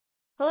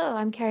Hello,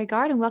 I'm Carrie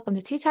Gard, and welcome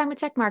to Tea Time with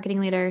Tech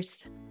Marketing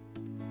Leaders.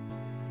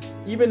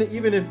 Even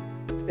if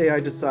AI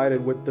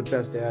decided what the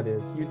best ad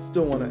is, you'd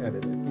still want to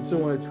edit it. You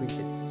still want to tweak it.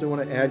 You still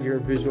want to add your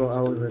visual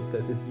element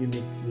that is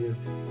unique to you.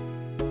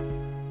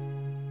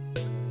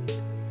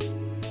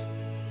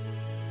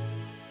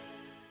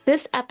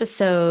 This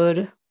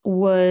episode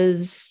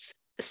was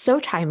so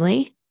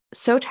timely,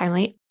 so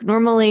timely.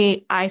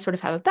 Normally, I sort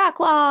of have a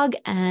backlog,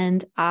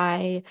 and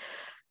I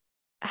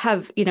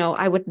have,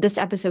 this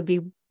episode be,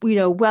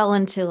 well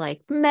into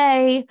like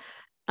May.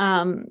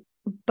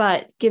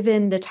 But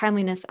given the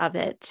timeliness of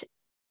it,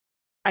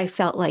 I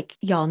felt like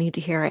y'all need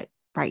to hear it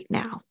right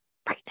now.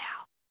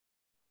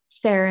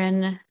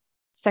 Saren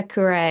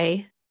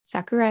Sakurai,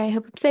 I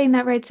hope I'm saying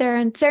that right,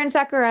 Saren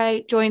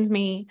Sakurai joins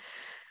me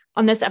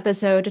on this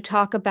episode to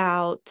talk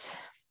about,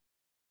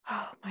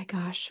 oh my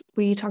gosh,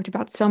 we talked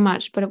about so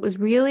much, but it was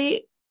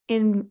really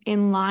in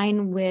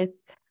line with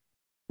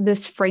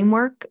this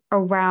framework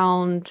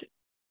around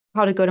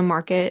how to go to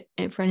market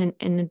in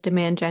a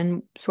demand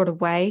gen sort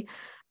of way,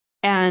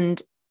 and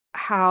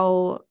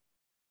how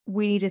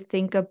we need to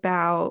think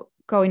about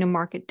going to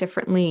market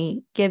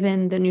differently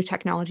given the new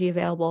technology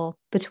available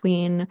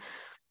between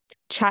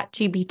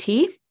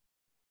ChatGPT,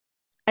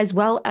 as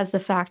well as the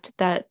fact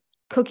that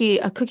a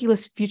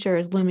cookieless future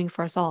is looming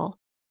for us all.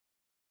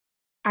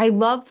 I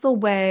love the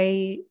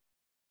way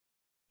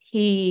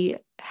he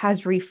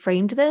has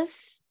reframed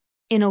this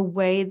in a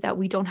way that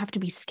we don't have to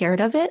be scared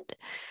of it.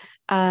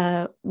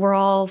 We're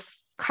all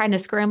kind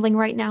of scrambling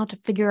right now to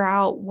figure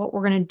out what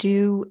we're going to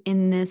do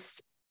in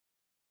this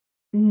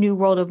new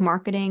world of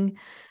marketing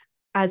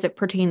as it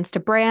pertains to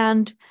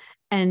brand,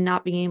 and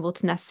not being able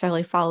to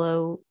necessarily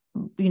follow,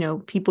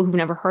 people who've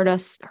never heard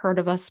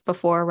of us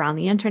before around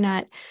the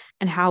internet,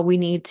 and how we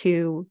need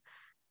to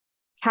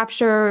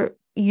capture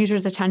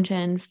users'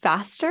 attention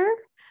faster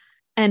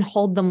and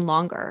hold them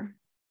longer,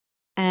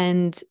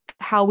 and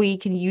how we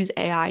can use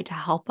AI to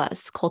help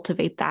us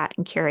cultivate that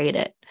and curate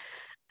it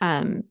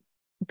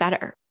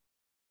better.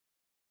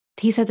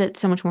 He says it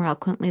so much more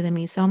eloquently than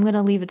me, so I'm going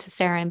to leave it to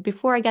Saren.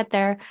 Before I get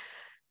there,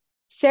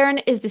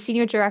 Saren is the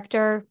Senior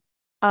Director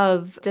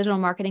of Digital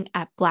Marketing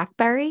at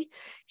BlackBerry.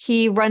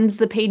 He runs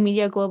the paid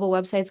media, global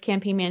websites,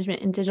 campaign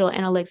management, and digital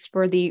analytics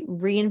for the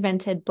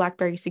reinvented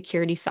BlackBerry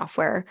security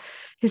software.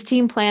 His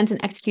team plans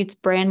and executes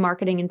brand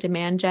marketing and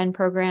demand gen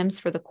programs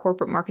for the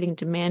corporate marketing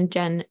demand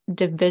gen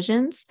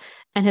divisions,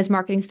 and his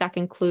marketing stack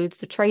includes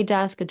The Trade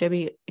Desk,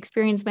 Adobe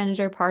Experience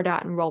Manager,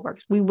 Pardot, and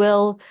Rollworks. We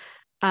will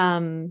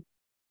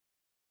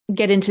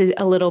get into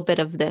a little bit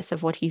of this,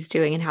 of what he's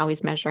doing and how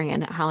he's measuring,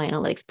 and how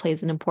analytics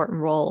plays an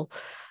important role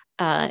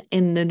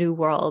in the new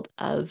world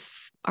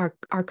of our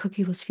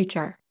cookieless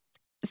future.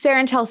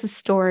 Saren tells his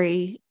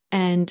story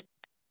and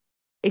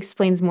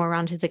explains more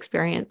around his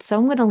experience. So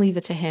I'm going to leave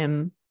it to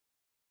him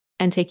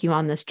and take you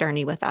on this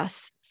journey with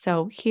us.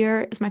 So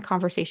here is my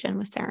conversation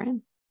with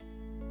Saren.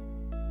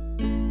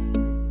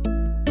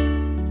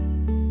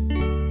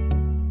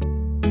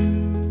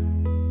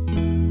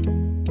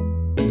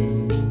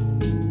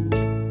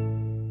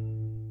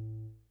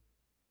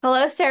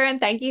 Hello, Saren.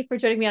 Thank you for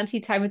joining me on Tea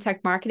Time with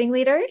Tech Marketing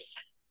Leaders.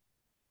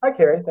 Hi,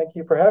 Carrie. Thank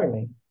you for having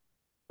me.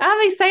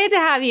 I'm excited to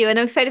have you, and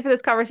I'm excited for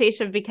this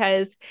conversation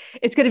because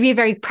it's going to be a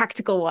very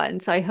practical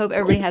one. So I hope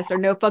everybody has their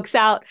notebooks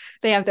out,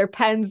 they have their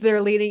pens,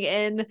 they're leaning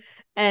in,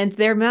 and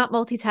they're not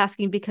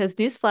multitasking, because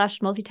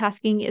newsflash,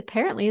 multitasking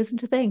apparently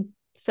isn't a thing.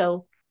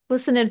 So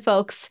listen in,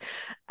 folks.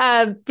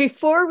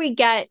 Before we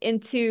get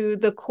into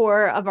the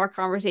core of our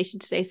conversation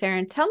today,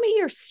 Saren, tell me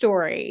your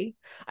story.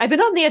 I've been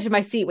on the edge of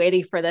my seat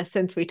waiting for this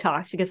since we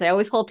talked, because I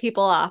always hold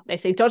people off. They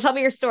say, don't tell me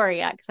your story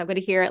yet, because I'm going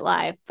to hear it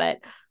live. But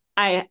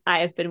I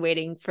have been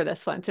waiting for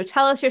this one. So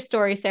tell us your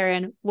story,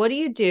 Saren. What do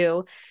you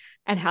do,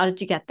 and how did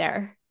you get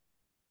there?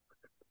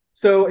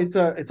 So it's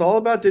all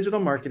about digital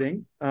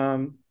marketing.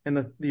 And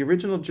the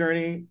original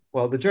journey,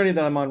 well, the journey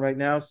that I'm on right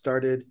now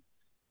started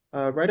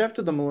right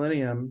after the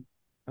millennium.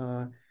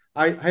 I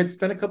had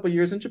spent a couple of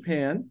years in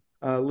Japan,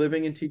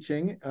 living and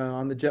teaching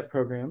on the JET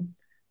program.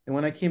 And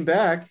when I came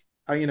back,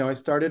 I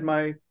started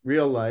my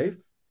real life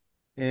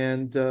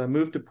and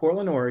moved to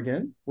Portland,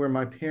 Oregon, where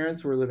my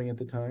parents were living at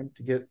the time,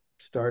 to get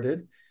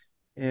started.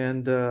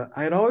 And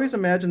I had always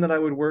imagined that I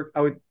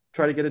would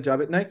try to get a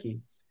job at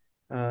Nike.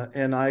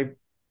 And I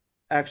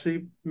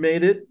actually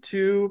made it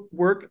to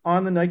work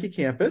on the Nike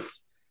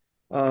campus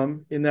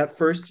in that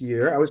first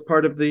year. I was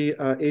part of the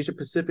Asia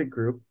Pacific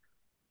group.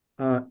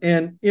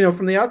 And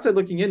from the outside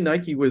looking in,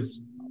 Nike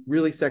was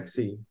really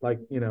sexy, like,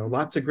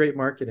 lots of great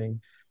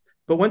marketing.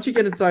 But once you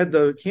get inside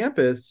the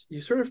campus,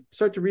 you sort of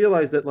start to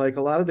realize that, like,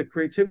 a lot of the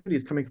creativity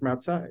is coming from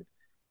outside.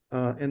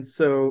 And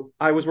so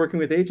I was working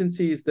with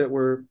agencies that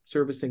were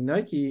servicing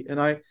Nike,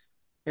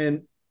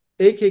 and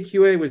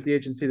AKQA was the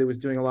agency that was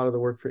doing a lot of the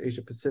work for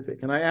Asia Pacific.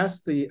 And I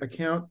asked the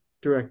account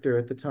director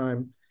at the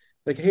time,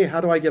 like, hey, how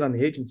do I get on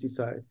the agency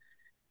side?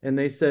 And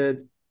they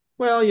said,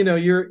 well,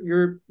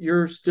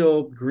 you're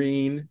still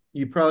green.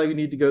 You probably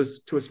need to go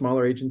to a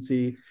smaller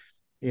agency,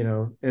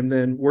 and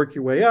then work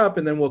your way up,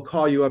 and then we'll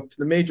call you up to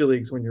the major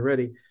leagues when you're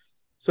ready.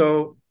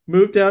 So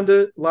moved down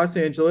to Los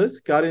Angeles,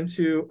 got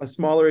into a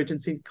smaller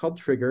agency called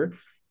Trigger,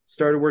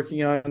 started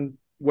working on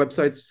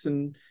websites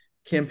and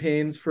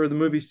campaigns for the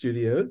movie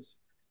studios.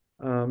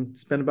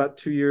 Spent about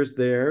 2 years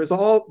there. It was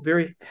all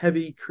very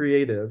heavy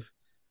creative.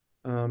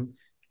 And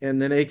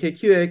then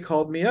AKQA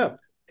called me up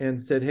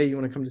and said, "Hey, you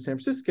want to come to San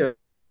Francisco?"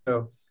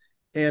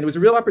 And it was a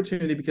real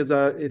opportunity because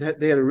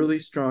they had a really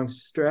strong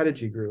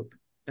strategy group,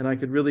 and I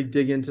could really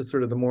dig into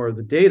sort of the more of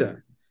the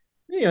data.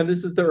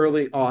 This is the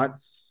early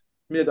aughts,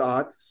 mid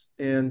aughts,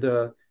 and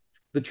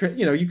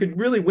you could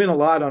really win a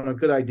lot on a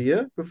good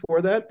idea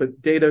before that,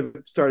 but data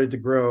started to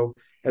grow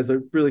as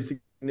a really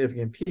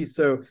significant piece.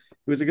 So it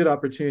was a good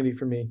opportunity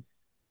for me.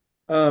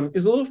 It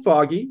was a little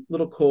foggy, a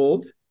little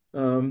cold,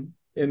 and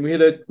we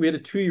had a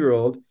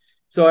 2-year-old.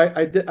 So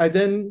I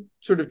then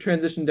sort of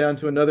transitioned down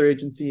to another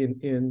agency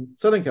in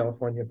Southern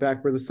California,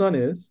 back where the sun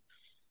is.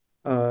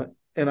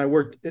 And I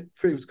worked, it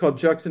was called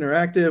Jux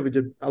Interactive. We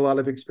did a lot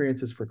of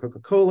experiences for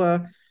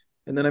Coca-Cola.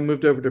 And then I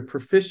moved over to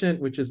Proficient,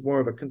 which is more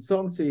of a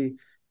consultancy.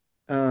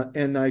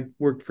 And I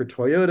worked for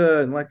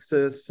Toyota and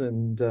Lexus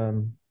and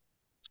a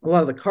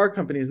lot of the car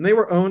companies. And they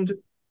were owned,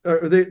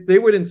 or they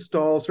would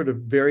install sort of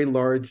very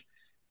large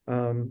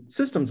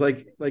systems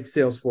like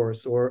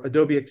Salesforce or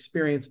Adobe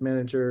Experience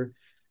Manager.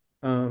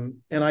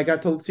 And I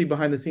got to see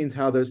behind the scenes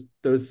how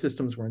those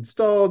systems were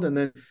installed. And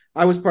then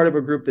I was part of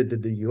a group that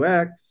did the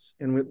UX,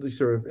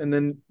 and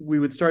then we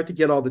would start to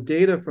get all the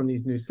data from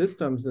these new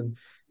systems. And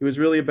it was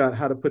really about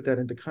how to put that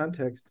into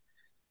context.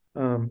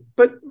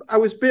 But I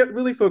was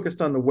really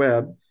focused on the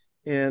web,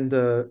 and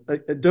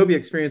Adobe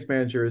Experience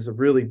Manager is a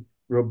really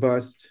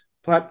robust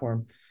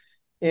platform.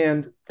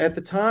 And at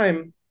the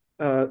time,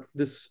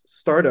 this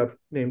startup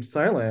named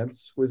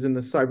Cylance was in the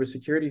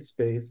cybersecurity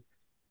space,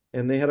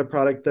 and they had a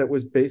product that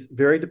was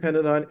very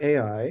dependent on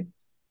AI.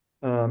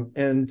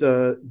 And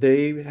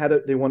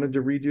they wanted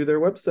to redo their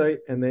website,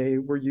 and they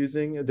were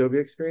using Adobe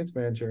Experience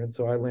Manager. And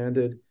so I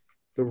landed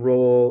the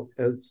role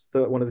as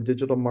one of the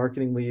digital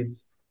marketing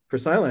leads for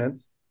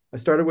Cylance. I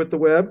started with the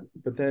web,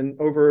 but then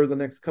over the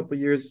next couple of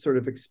years, sort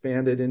of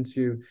expanded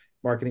into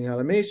marketing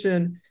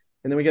automation.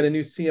 And then we got a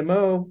new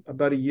CMO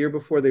about a year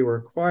before they were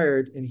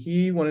acquired, and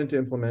he wanted to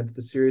implement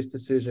the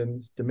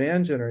SiriusDecisions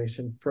demand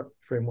generation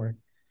framework.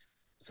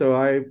 So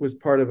I was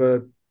part of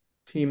a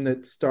team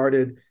that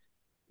started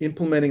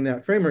implementing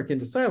that framework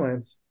into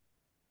Cylance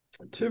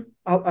to,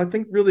 I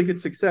think, really good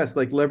success,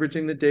 like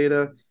leveraging the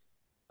data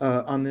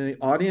on the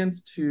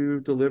audience to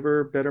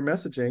deliver better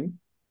messaging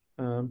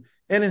and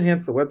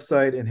enhance the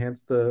website,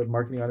 enhance the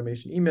marketing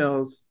automation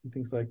emails, and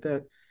things like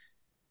that.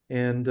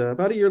 And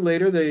about a year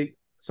later,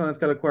 Cylance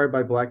got acquired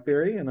by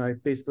BlackBerry, and I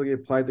basically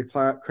applied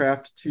the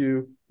craft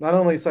to not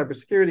only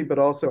cybersecurity, but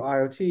also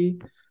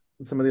IoT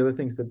and some of the other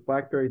things that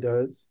BlackBerry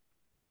does.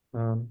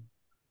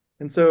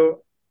 And so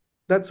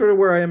that's sort of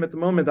where I am at the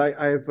moment.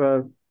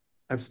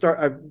 I've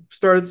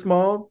started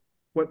small,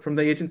 went from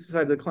the agency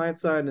side to the client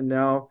side, and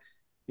now,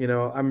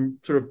 I'm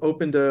sort of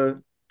open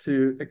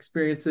to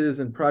experiences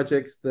and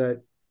projects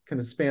that kind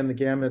of span the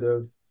gamut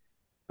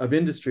of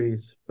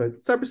industries.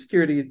 But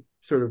cybersecurity is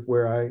sort of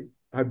where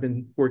I've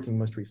been working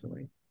most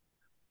recently.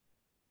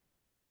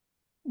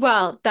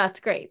 Well, that's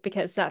great,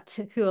 because that's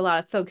who a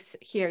lot of folks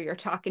here you're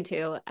talking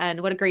to,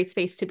 and what a great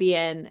space to be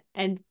in.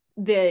 And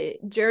the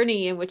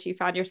journey in which you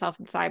found yourself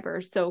in cyber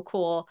is so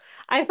cool.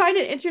 I find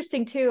it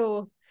interesting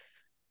too.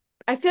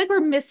 I feel like we're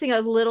missing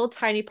a little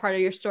tiny part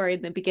of your story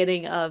in the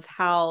beginning of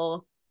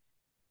how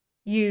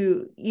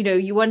you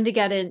wanted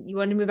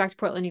to move back to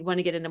Portland, you want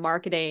to get into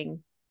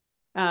marketing.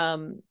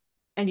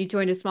 And you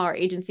joined a smaller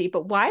agency,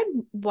 but why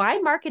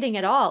marketing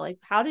at all? Like,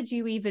 how did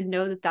you even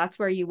know that that's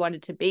where you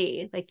wanted to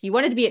be? Like, you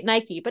wanted to be at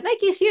Nike, but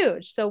Nike's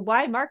huge. So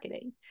why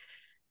marketing?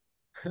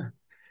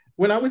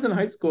 When I was in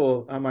high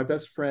school, my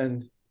best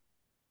friend,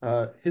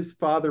 his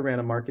father ran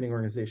a marketing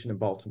organization in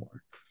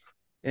Baltimore.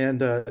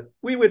 And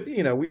we would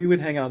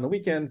hang out on the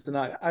weekends,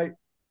 and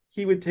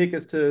he would take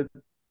us to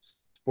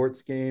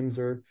sports games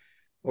or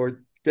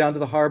down to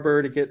the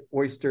harbor to get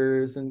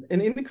oysters. And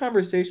in the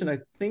conversation, I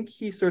think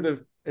he sort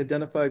of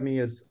identified me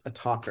as a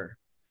talker.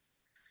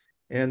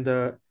 And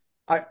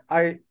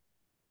I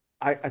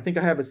think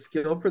I have a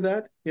skill for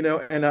that,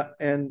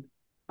 and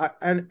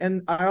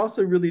I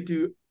also really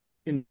do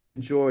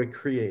enjoy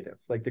creative,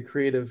 like the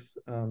creative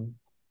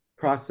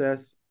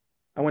process.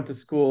 I went to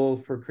school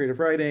for creative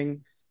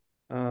writing,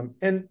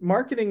 and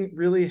marketing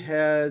really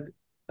had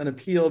an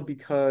appeal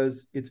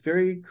because it's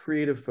very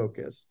creative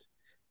focused.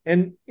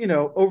 And,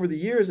 over the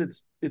years,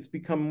 it's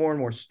become more and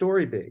more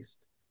story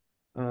based.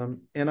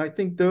 And I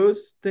think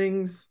those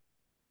things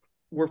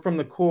were from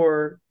the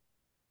core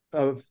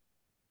of,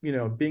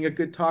 being a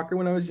good talker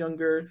when I was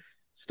younger,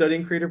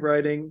 studying creative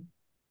writing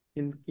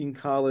in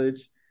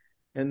college.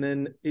 And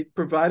then it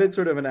provided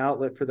sort of an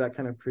outlet for that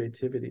kind of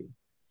creativity.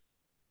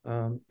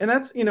 And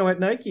that's, at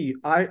Nike,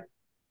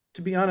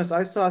 to be honest,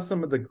 I saw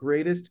some of the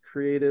greatest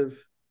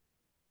creative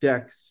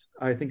decks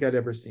I think I'd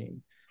ever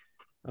seen.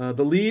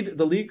 The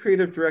lead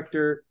creative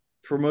director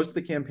for most of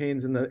the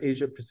campaigns in the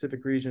Asia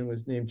Pacific region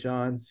was named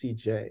John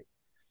C.J.,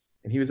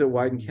 and he was at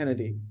Wieden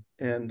Kennedy.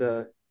 And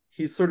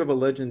he's sort of a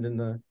legend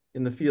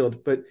in the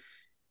field. But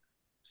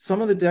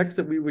some of the decks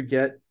that we would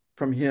get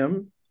from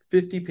him,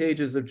 50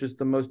 pages of just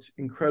the most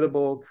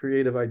incredible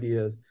creative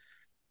ideas.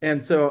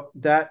 And so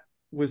that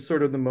was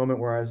sort of the moment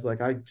where I was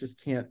like, I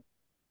can't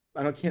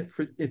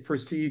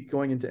foresee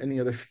going into any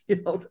other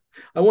field.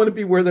 I want to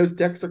be where those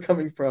decks are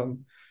coming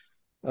from,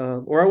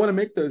 or I want to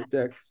make those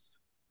decks.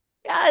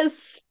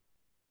 Yes.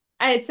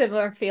 I had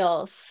similar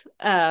feels.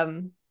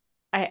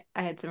 I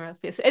had similar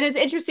feels. And it's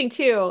interesting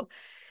too,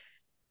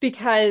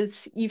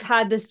 because you've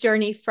had this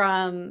journey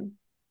from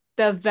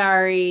the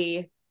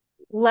very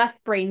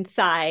left brain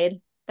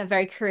side, that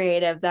very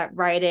creative, that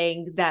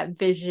writing, that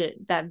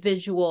vision, that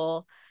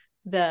visual,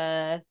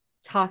 the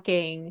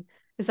talking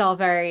is all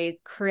very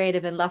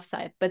creative and left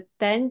side. But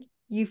then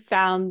you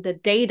found the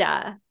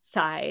data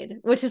side,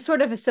 which is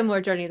sort of a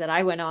similar journey that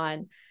I went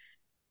on.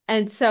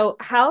 And so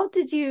how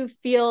did you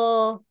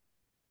feel?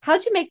 How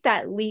did you make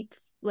that leap?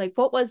 Like,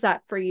 what was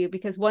that for you?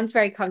 Because one's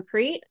very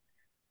concrete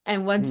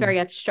and one's very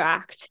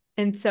abstract.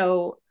 And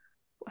so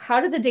how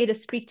did the data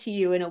speak to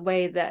you in a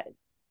way that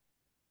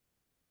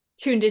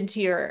tuned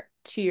into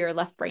your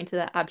left brain, to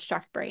that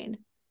abstract brain?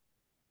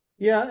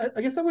 Yeah,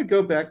 I guess I would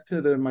go back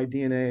to my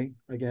DNA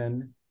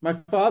again. My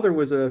father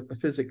was a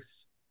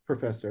physics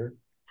professor,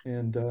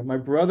 and my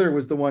brother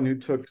was the one who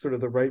took sort of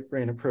the right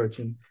brain approach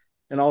and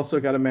also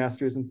got a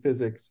master's in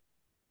physics.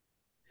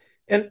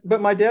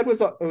 But my dad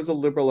was a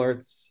liberal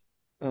arts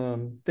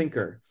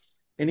thinker,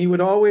 and he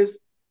would always,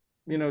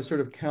 sort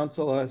of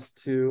counsel us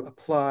to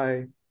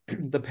apply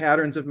the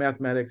patterns of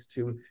mathematics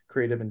to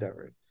creative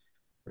endeavors,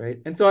 right?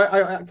 And so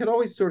I could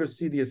always sort of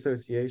see the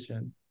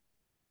association.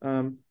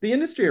 The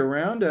industry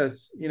around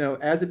us,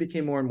 as it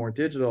became more and more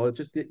digital, it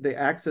just the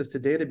access to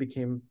data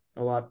became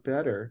a lot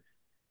better.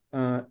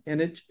 And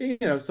it,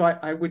 so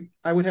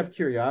I would have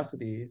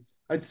curiosities.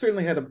 I'd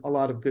certainly had a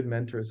lot of good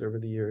mentors over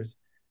the years.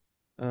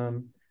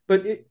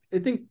 But I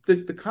think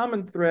the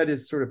common thread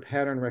is sort of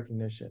pattern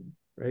recognition,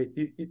 right?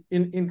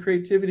 In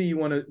creativity, you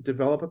want to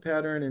develop a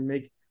pattern and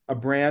make a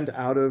brand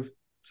out of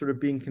sort of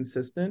being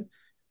consistent.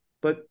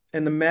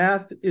 And the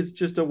math is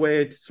just a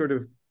way to sort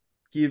of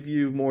give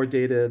you more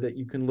data that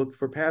you can look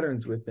for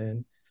patterns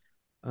within.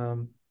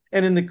 And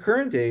in the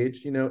current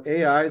age,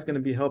 AI is going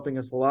to be helping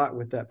us a lot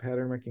with that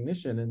pattern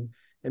recognition,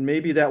 and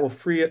maybe that will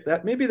free it.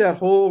 Maybe that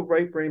whole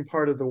right brain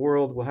part of the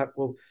world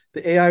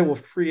the AI will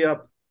free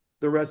up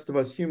the rest of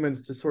us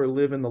humans to sort of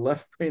live in the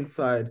left brain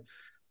side,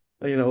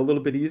 a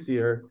little bit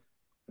easier.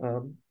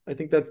 I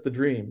think that's the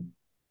dream.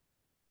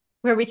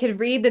 Where we could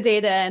read the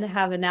data and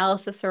have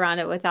analysis around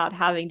it without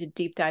having to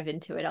deep dive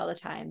into it all the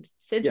time.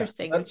 It's Yeah,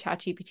 interesting with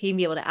ChatGPT,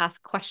 be able to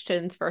ask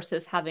questions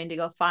versus having to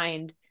go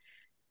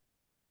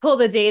pull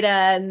the data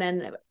and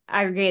then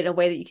aggregate in a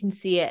way that you can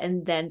see it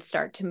and then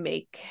start to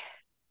make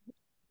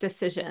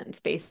decisions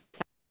be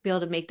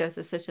able to make those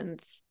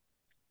decisions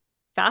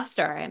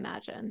faster, I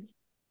imagine.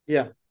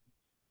 yeah,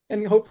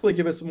 and hopefully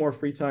give us more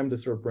free time to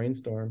sort of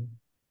brainstorm.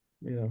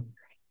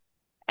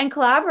 And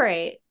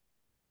collaborate.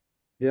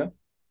 Yeah.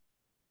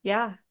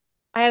 Yeah.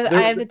 I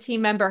have a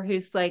team member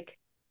who's like,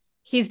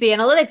 he's the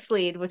analytics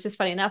lead, which is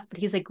funny enough, but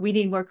he's like, we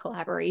need more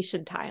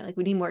collaboration time. Like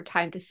we need more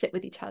time to sit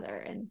with each other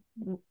and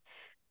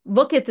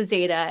look at the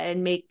data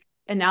and make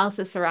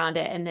analysis around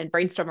it and then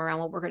brainstorm around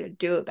what we're going to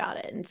do about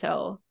it. And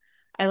so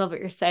I love what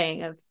you're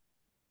saying of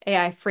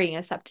AI freeing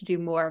us up to do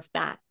more of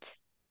that.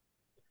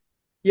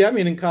 Yeah, I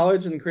mean, in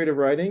college and creative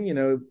writing,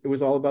 it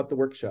was all about the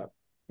workshop,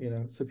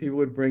 so people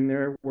would bring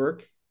their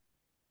work,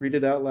 read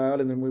it out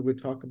loud, and then we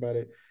would talk about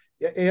it.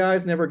 AI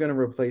is never going to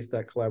replace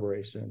that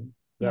collaboration,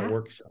 that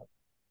workshop.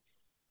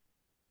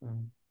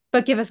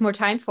 But give us more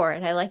time for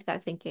it. I like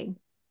that thinking.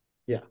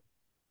 Yeah.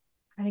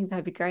 I think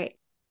that'd be great.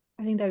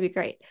 I think that'd be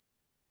great.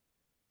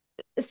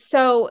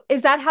 So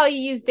is that how you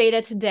use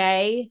data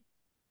today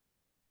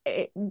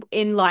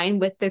in line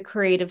with the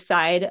creative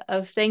side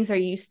of things? Do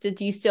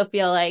you still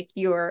feel like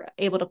you're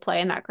able to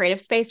play in that creative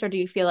space, or do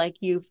you feel like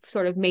you've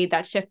sort of made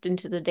that shift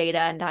into the data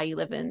and now you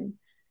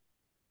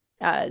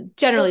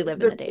generally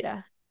live in the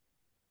data?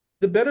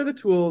 The better the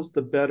tools,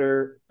 the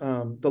better,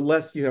 the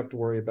less you have to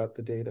worry about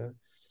the data.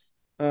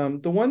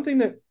 The one thing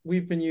that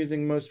we've been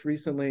using most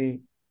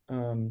recently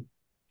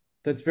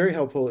that's very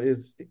helpful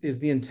is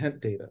the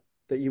intent data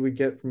that you would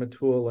get from a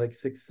tool like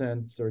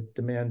 6sense or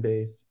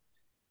Demandbase,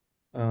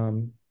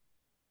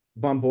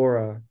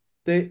 Bombora.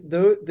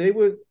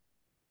 They're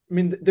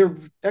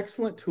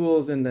excellent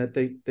tools in that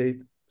they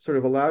sort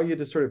of allow you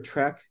to sort of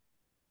track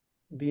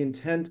the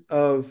intent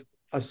of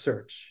a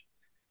search.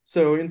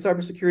 So in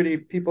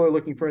cybersecurity, people are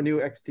looking for a new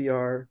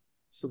XDR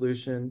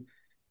solution.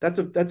 That's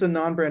a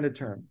non-branded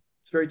term.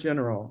 It's very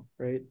general,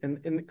 right? And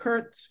in the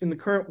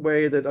current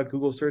way that a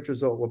Google search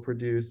result will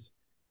produce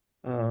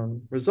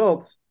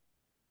results,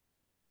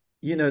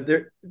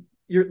 they're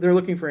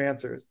looking for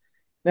answers.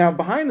 Now,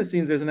 behind the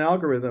scenes, there's an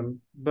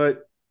algorithm,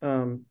 but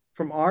from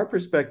our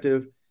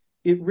perspective,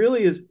 it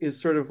really is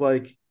sort of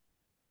like,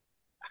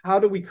 how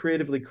do we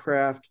creatively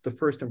craft the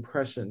first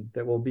impression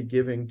that we'll be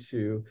giving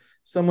to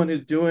someone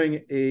who's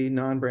doing a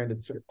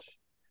non-branded search,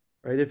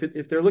 right?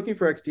 If they're looking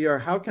for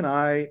XDR, how can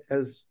I,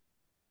 as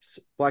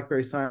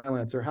BlackBerry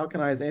Cylance, or how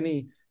can I, as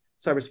any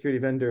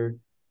cybersecurity vendor,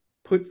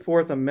 put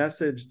forth a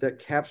message that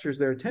captures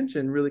their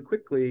attention really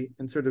quickly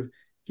and sort of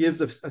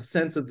gives a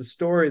sense of the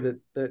story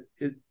that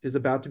is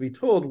about to be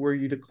told, were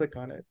you to click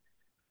on it.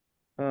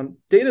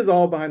 Data is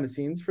all behind the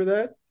scenes for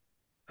that,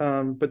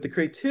 but the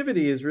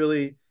creativity is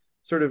really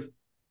sort of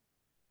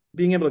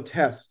being able to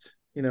test,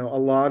 a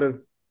lot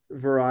of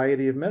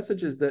variety of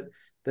messages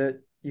that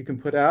you can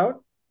put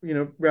out,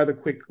 rather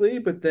quickly,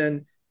 but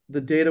then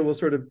the data will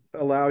sort of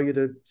allow you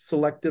to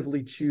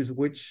selectively choose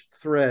which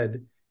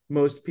thread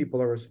most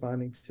people are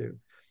responding to.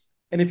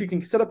 And if you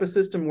can set up a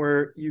system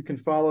where you can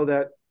follow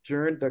that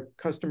journey, the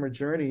customer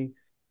journey,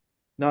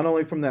 not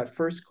only from that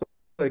first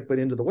click, but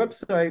into the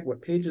website,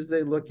 what pages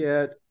they look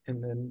at,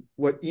 and then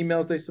what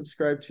emails they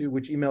subscribe to,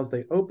 which emails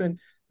they open,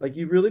 like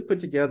you really put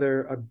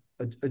together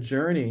a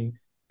journey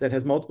that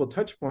has multiple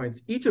touch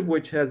points, each of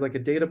which has like a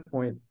data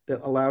point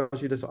that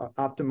allows you to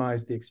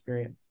optimize the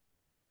experience.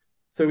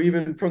 So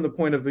even from the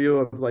point of view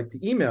of like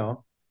the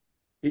email,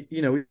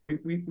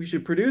 we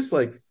should produce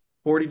like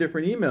 40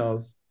 different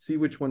emails, see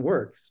which one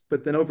works.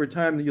 But then over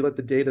time, you let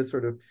the data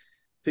sort of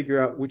figure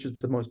out which is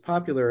the most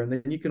popular, and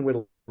then you can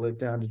whittle it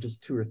down to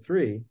just 2 or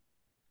 3.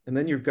 And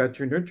then you've got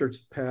your nurture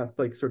path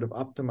like sort of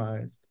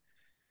optimized.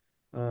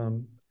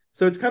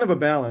 So it's kind of a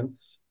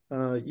balance.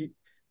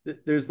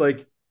 There's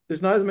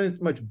not as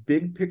much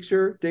big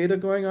picture data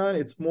going on.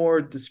 It's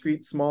more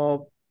discrete,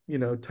 small,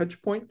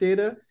 touch point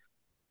data.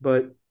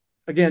 But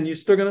again, you're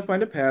still going to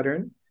find a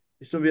pattern.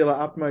 You're still be able to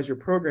optimize your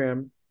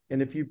program.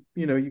 And if you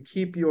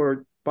keep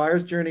your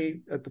buyer's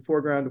journey at the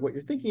foreground of what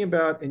you're thinking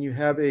about, and you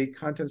have a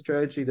content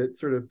strategy that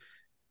sort of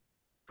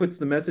puts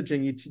the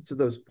messaging each of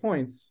those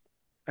points,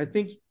 I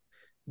think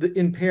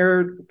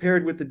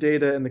paired with the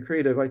data and the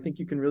creative, I think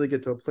you can really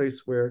get to a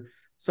place where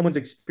someone's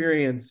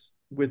experience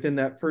within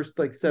that first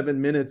like 7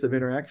 minutes of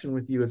interaction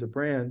with you as a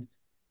brand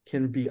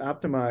can be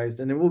optimized,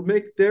 and it will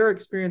make their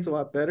experience a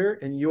lot better,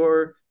 and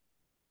your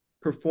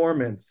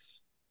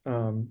performance,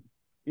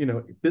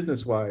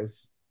 business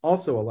wise,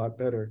 also a lot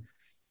better.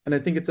 And I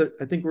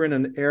think we're in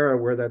an era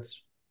where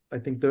I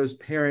think those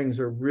pairings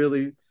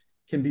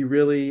can be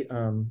really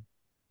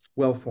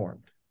well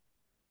formed.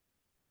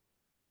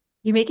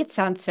 You make it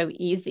sound so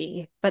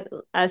easy, but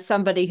as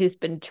somebody who's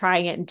been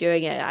trying it and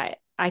doing it,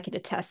 I can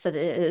attest that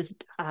it is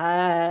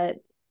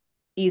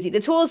easy. The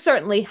tools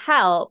certainly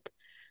help.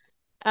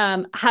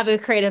 Have a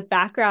creative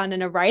background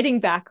and a writing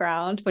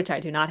background, which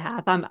I do not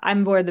have.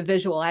 I'm more the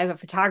visual. I have a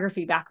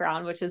photography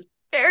background, which is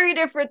very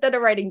different than a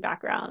writing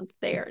background.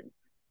 They are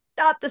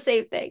not the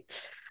same thing.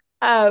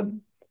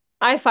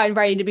 I find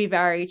writing to be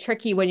very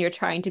tricky when you're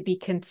trying to be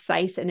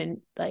concise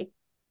and like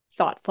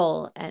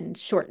thoughtful and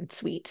short and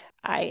sweet.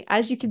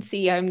 As you can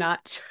see, I'm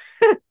not,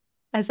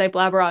 as I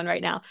blabber on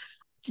right now,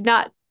 do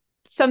not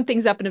sum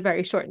things up in a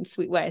very short and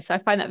sweet way. So I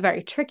find that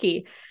very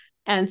tricky.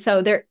 And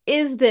so there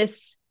is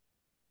this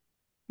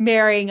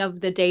marrying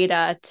of the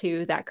data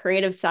to that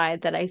creative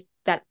side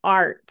that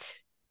art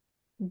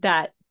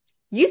that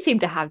you seem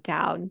to have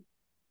down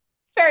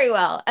very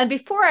well. And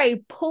before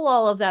I pull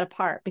all of that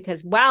apart,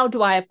 because wow,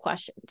 do I have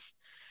questions.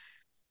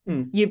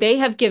 You may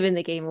have given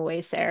the game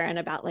away, Saren,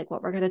 about like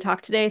what we're going to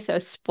talk today. So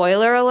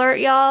spoiler alert,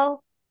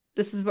 y'all.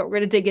 This is what we're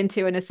going to dig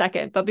into in a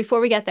second. But before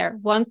we get there,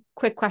 one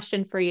quick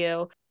question for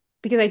you,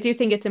 because I do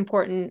think it's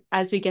important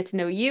as we get to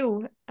know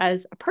you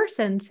as a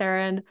person,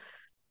 Saren.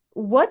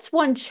 What's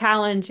one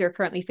challenge you're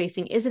currently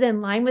facing? Is it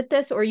in line with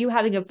this, or are you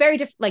having a very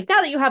different, like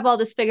now that you have all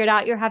this figured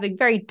out, you're having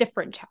very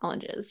different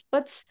challenges?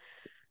 What's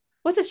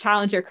a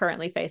challenge you're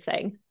currently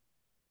facing?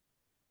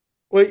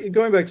 Well,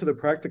 going back to the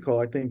practical,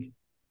 I think,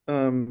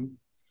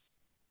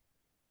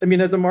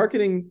 as a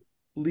marketing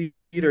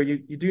leader,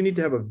 you do need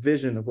to have a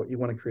vision of what you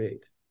want to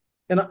create.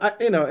 And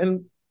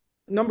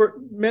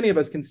many of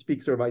us can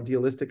speak sort of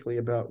idealistically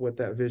about what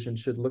that vision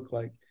should look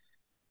like.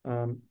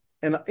 I'm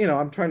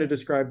trying to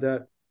describe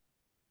that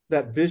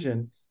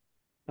vision.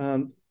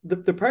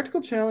 The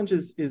practical challenge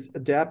is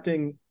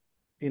adapting,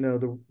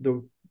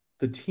 the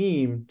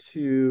team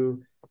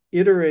to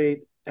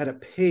iterate at a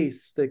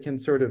pace that can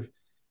sort of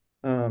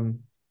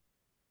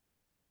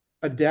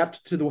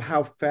adapt to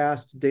how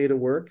fast data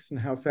works and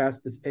how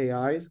fast this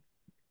AI is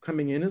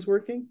coming in is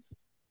working.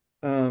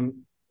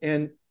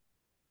 And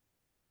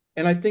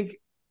I think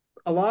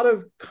a lot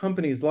of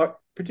companies,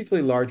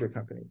 particularly larger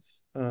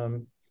companies,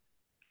 the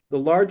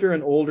larger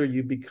and older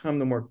you become,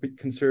 the more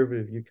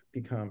conservative you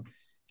become.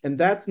 And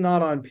that's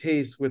not on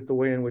pace with the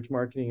way in which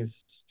marketing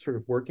is sort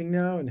of working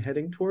now and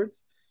heading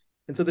towards.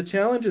 And so the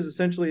challenge is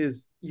essentially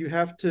you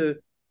have to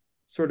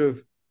sort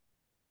of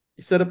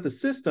set up the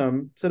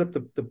system, set up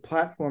the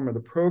platform or the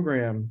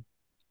program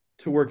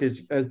to work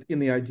as in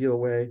the ideal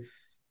way.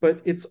 But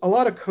it's a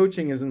lot of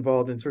coaching is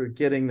involved in sort of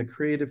getting the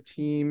creative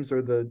teams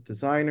or the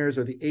designers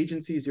or the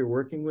agencies you're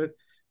working with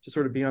to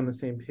sort of be on the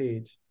same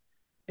page.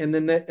 And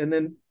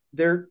then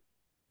they're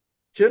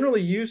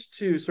generally used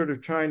to sort of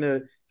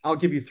I'll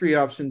give you 3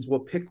 options. We'll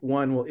pick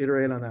one, we'll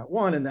iterate on that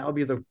one, and that'll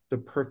be the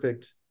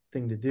perfect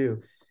thing to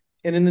do.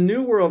 And in the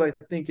new world, I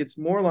think it's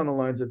more along the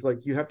lines of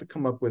like, you have to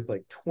come up with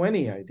like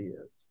 20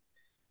 ideas.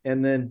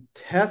 and then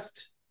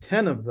test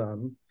 10 of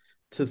them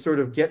to sort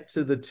of get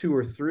to the 2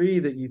 or 3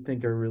 that you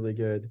think are really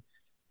good.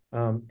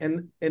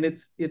 And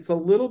it's a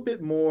little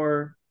bit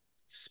more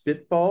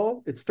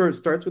spitball. It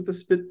starts with the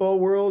spitball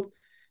world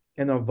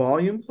and a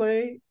volume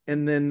play,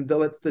 and then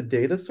lets the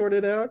data sort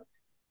it out.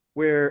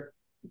 Where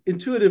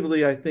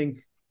intuitively, I think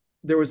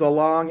there was a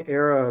long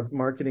era of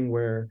marketing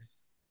where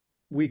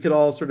we could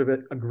all sort of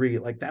agree,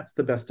 like, that's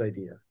the best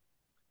idea.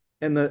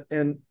 And I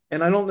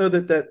don't know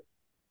that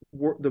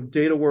the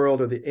data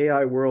world or the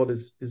AI world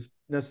is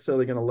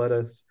necessarily going to let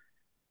us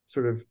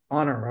sort of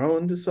on our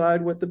own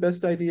decide what the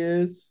best idea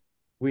is.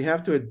 We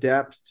have to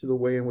adapt to the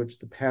way in which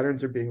the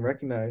patterns are being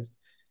recognized,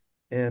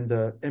 and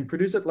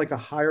produce it like a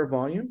higher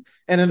volume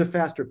and at a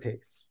faster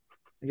pace.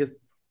 I guess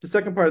the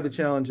second part of the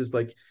challenge is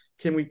like,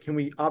 can we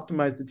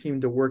optimize the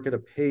team to work at a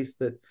pace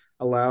that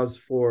allows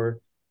for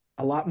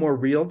a lot more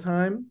real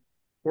time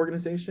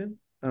organization?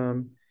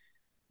 And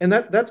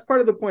that's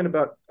part of the point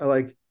about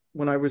like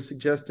when I was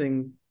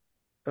suggesting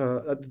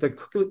the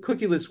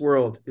cookieless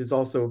world is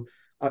also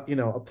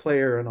a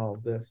player in all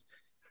of this.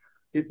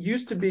 It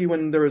used to be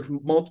when there was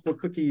multiple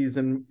cookies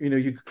and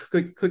you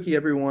cookie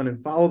everyone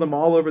and follow them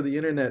all over the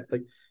internet,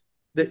 like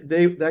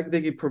they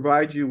could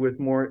provide you with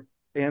more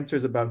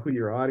answers about who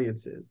your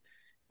audience is.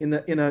 In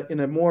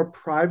a more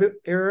private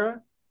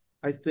era,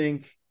 I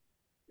think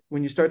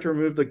when you start to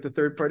remove like the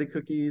third party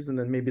cookies, and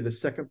then maybe the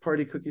second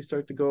party cookies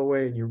start to go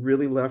away, and you're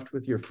really left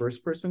with your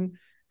first person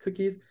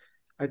cookies,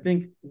 I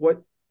think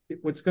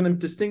what's going to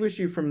distinguish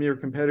you from your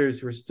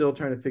competitors who are still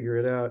trying to figure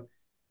it out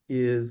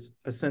is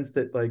a sense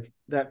that like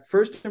that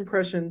first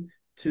impression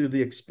to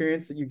the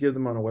experience that you give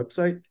them on a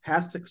website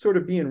has to sort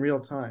of be in real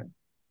time.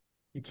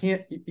 You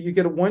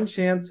get a one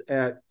chance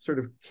at sort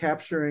of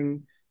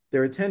capturing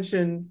their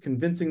attention,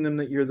 convincing them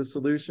that you're the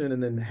solution,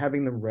 and then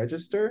having them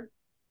register.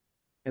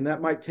 And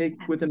that might take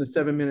within a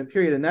 7-minute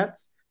period. And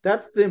that's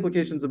the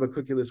implications of a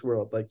cookieless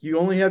world. Like, you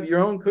only have your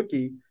own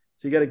cookie,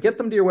 so you got to get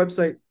them to your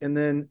website and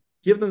then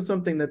give them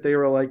something that they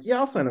were like, yeah,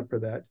 I'll sign up for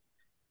that,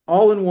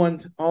 all in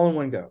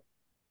one go.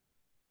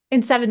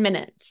 In 7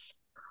 minutes.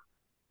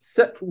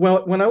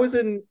 Well, when I was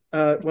in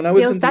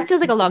that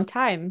feels like a long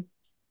time.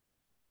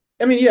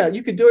 I mean, yeah,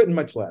 you could do it in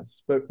much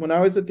less. But when I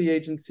was at the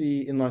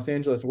agency in Los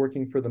Angeles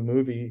working for the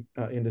movie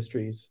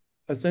industries,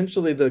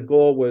 essentially the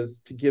goal was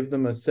to give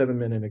them a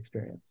 7-minute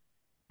experience.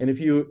 And if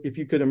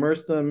you could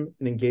immerse them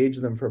and engage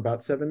them for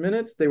about 7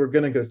 minutes, they were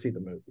going to go see the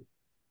movie.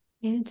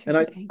 Interesting.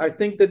 And I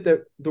think that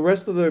the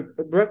rest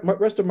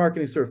of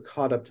marketing sort of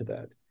caught up to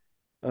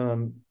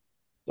that.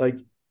 Like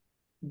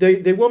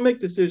they will make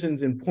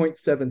decisions in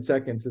 0.7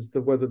 seconds as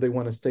to whether they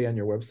want to stay on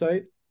your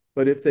website.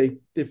 But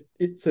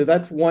so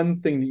that's one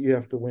thing that you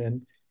have to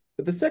win.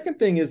 But the second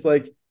thing is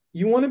like,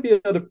 you want to be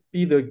able to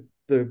be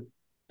the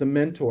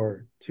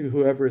mentor to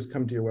whoever has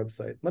come to your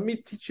website. Let me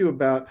teach you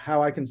about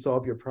how I can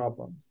solve your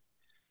problems.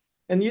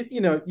 And you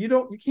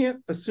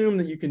can't assume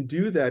that you can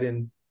do that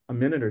in a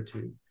minute or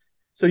two.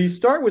 So you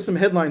start with some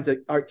headlines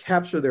that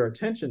capture their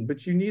attention,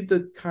 but you need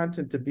the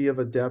content to be of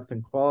a depth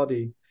and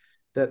quality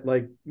that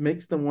like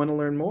makes them want to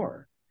learn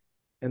more.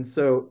 And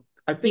so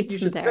I think you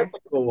should set the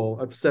goal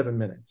of 7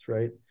 minutes,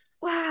 right?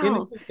 Wow.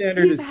 Industry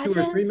standard is 2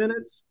 or 3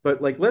 minutes,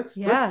 but like let's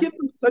give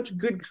them such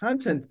good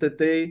content that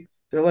they're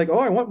like, oh,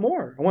 I want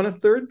more. I want a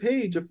third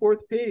page, a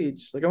fourth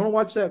page. Like, I want to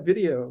watch that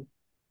video.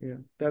 Yeah,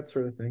 that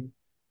sort of thing.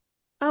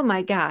 Oh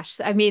my gosh.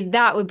 I mean,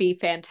 that would be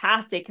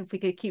fantastic if we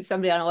could keep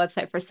somebody on a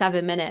website for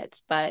 7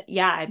 minutes. But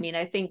yeah, I mean,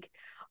 I think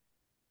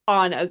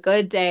on a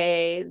good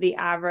day, the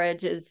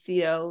average is,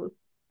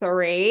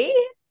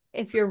 3.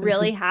 If you're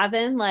really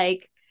having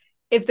like,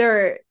 if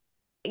they're,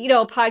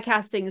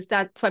 podcasting,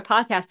 that's why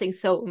podcasting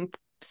is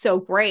so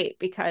great,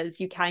 because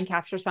you can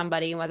capture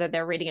somebody, and whether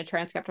they're reading a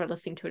transcript or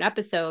listening to an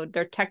episode,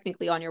 they're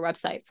technically on your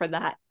website for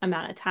that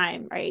amount of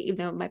time, right? Even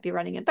though it might be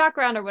running in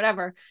background or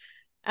whatever.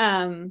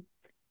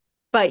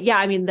 But yeah,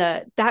 I mean,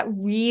 that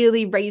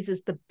really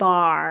raises the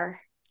bar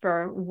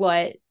for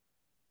what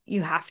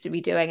you have to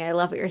be doing. I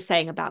love what you're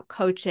saying about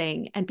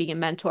coaching and being a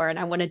mentor. And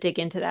I want to dig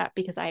into that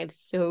because I have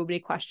so many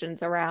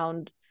questions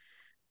around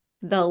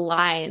the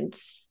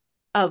lines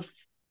of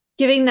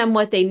giving them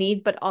what they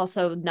need, but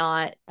also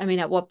not. I mean,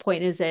 at what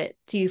point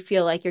do you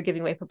feel like you're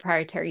giving away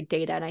proprietary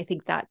data? And I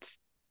think that's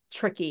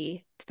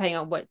tricky depending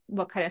on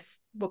what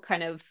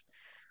kind of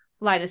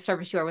line of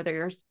service you are, whether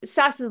your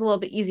SaaS is a little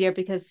bit easier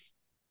because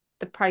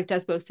the product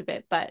does most of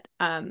it. But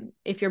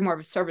if you're more of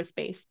a service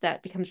based,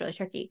 that becomes really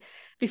tricky.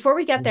 Before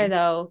we get there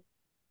though,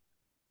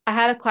 I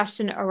had a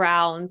question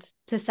around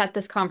to set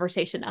this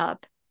conversation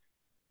up.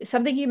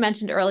 Something you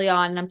mentioned early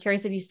on, and I'm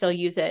curious if you still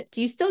use it.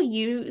 Do you still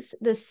use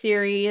the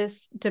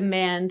Serious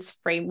Demands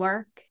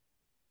framework?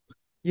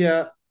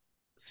 Yeah.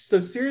 So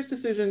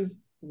Decisions,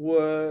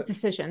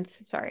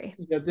 sorry.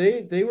 Yeah,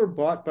 they were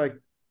bought by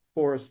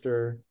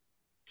Forrester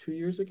 2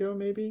 years ago,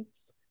 maybe.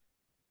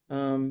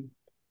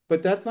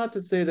 But that's not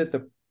to say that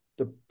the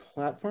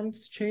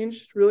platform's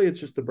changed. Really, it's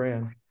just the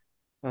brand.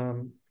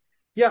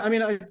 Yeah, I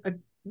mean,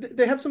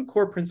 they have some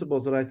core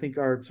principles that I think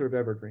are sort of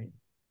evergreen.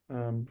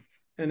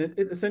 And it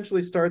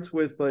essentially starts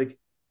with like,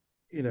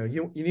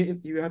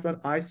 you have an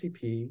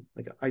ICP,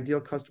 like an ideal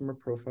customer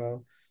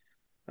profile,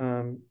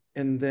 and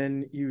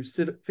then you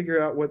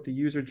figure out what the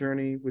user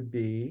journey would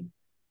be,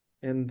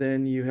 and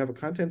then you have a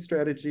content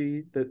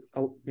strategy that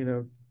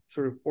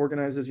sort of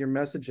organizes your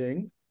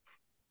messaging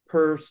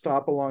per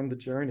stop along the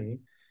journey,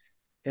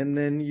 and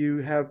then you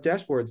have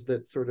dashboards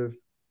that sort of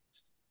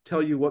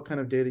tell you what kind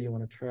of data you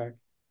want to track.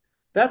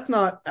 That's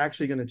not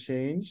actually going to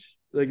change.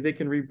 Like, they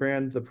can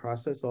rebrand the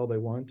process all they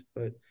want,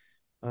 but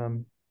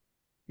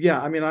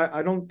yeah, I mean,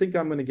 I don't think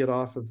I'm going to get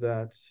off of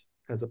that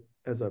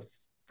as a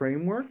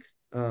framework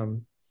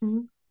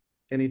Mhm.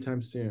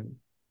 anytime soon.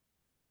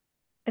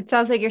 It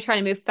sounds like you're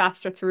trying to move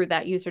faster through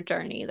that user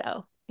journey,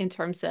 though, in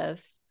terms of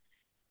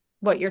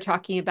what you're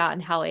talking about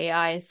and how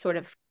AI has sort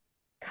of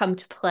come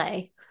to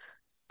play.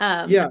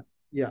 Yeah,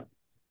 yeah.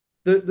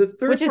 The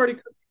Which third is party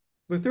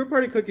the third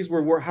party cookies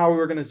were how we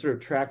were going to sort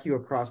of track you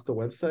across the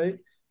website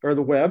or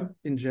the web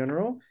in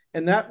general,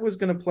 and that was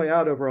going to play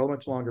out over a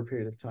much longer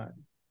period of time,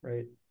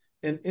 right?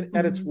 And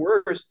at its Mhm.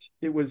 worst,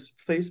 it was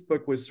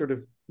Facebook was sort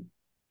of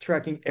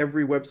tracking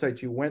every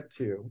website you went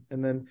to,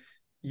 and then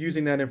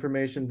using that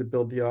information to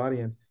build the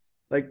audience.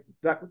 Like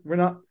that, we're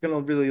not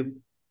going to really.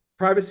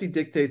 Privacy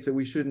dictates that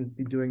we shouldn't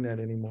be doing that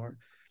anymore.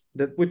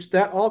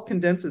 That all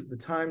condenses the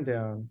time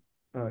down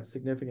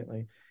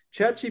significantly.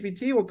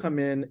 ChatGPT will come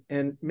in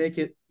and make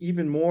it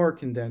even more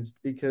condensed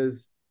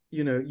because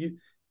you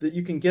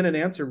can get an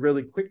answer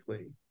really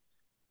quickly.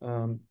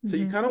 So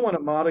you Mhm. kind of want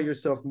to model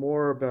yourself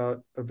more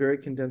about a very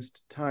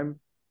condensed time,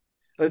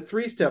 a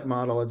 3-step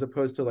model as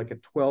opposed to like a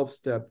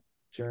 12-step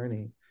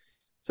journey.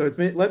 So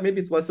maybe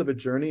it's less of a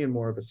journey and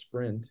more of a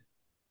sprint.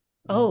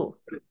 Um, Oh,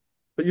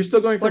 but you're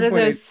still going what from are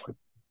point A to those? point.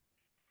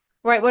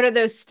 Right, what are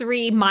those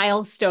three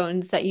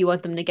milestones that you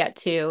want them to get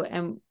to,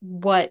 and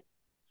what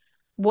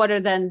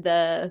are then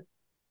the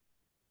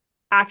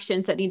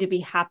actions that need to be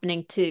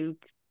happening to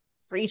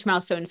for each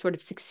milestone to sort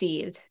of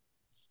succeed,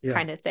 Yeah,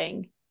 kind of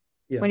thing.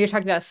 yeah, When you're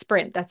talking about a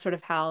sprint, that's sort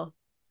of how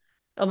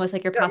almost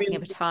like you're yeah. I passing a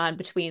mean, baton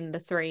between the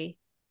three.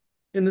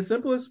 in the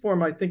simplest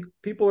form, I think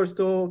people are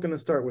still going to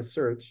start with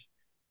search.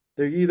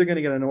 They're either going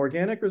to get an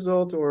organic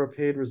result or a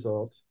paid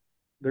result.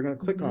 They're going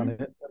to click on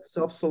Mm-hmm. it. That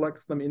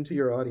self-selects them into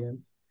your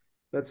audience.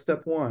 That's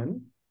step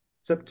one.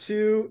 Step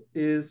two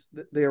is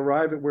they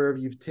arrive at wherever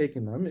you've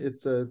taken them.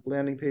 It's a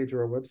landing page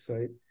or a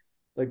website.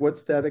 Like,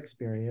 what's that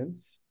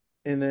experience?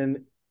 And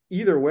then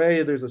either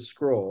way, there's a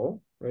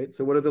scroll, right?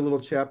 So what are the little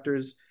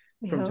chapters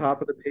We from hope.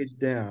 top of the page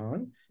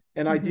down?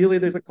 And Mm-hmm. ideally,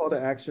 there's a call to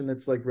action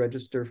that's like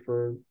register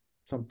for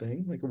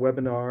something like a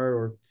webinar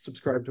or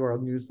subscribe to our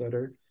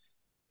newsletter.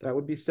 That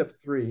would be step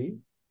three.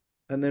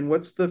 And then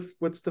what's the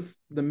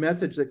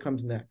message that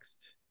comes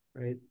next,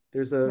 right?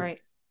 There's a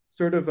Right.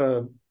 sort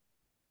of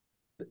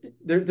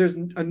there's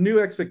a new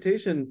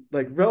expectation,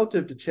 like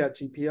relative to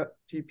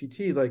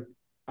GPT. Like,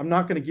 I'm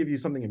not going to give you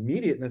something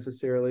immediate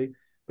necessarily,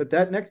 but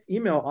that next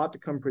email ought to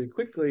come pretty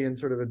quickly and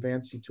sort of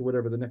advance you to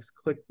whatever the next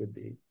click would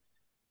be.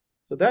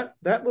 So that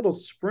little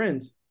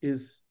sprint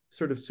is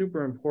sort of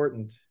super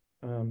important.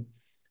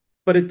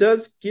 But it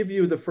does give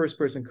you the first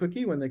person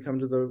cookie when they come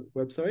to the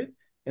website,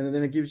 and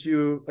then it gives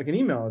you like an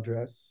email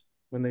address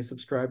when they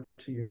subscribe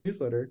to your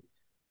newsletter.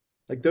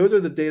 Like, those are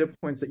the data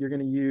points that you're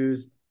going to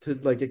use to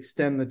like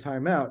extend the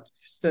timeout,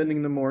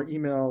 sending them more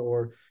email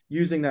or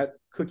using that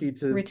cookie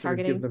to sort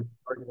of give Retargeting. them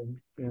targeting.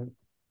 Yeah.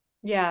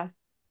 Yeah.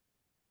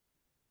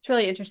 It's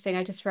really interesting.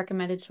 I just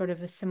recommended sort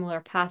of a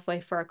similar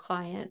pathway for a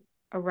client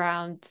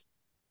around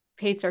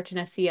paid search and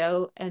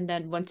SEO. And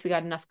then once we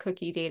got enough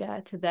cookie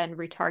data to then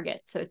retarget.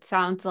 So it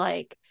sounds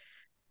like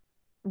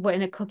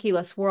in a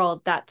cookieless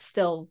world, that's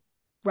still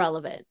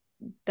relevant.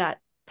 That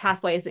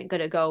pathway isn't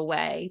going to go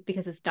away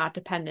because it's not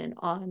dependent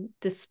on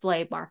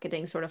display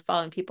marketing, sort of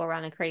following people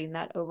around and creating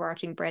that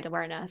overarching brand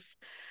awareness.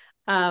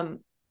 Um,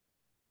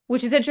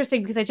 which is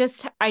interesting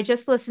because I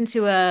just listened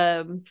to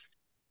a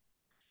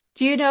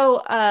do you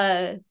know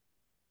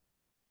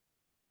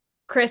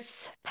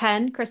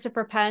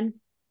Christopher Penn?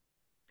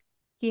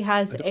 He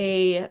has I don't.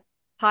 a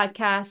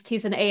podcast.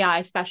 He's an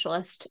AI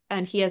specialist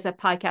and he has a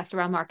podcast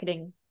around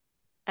marketing.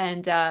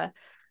 And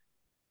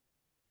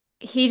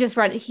he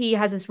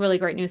has this really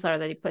great newsletter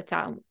that he puts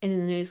out. In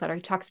the newsletter,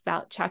 he talks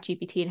about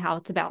ChatGPT and how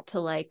it's about to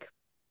like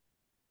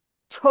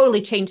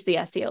totally change the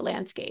SEO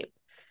landscape.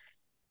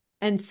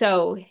 And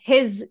so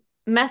his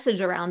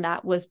message around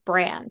that was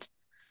brand.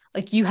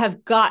 Like, you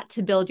have got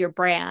to build your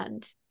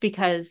brand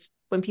because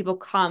when people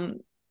come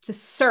to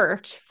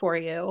search for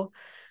you,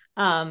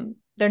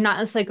 they're not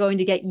necessarily going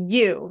to get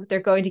you. They're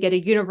going to get a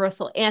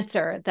universal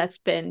answer that's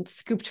been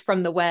scooped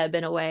from the web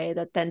in a way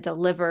that then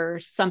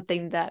delivers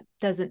something that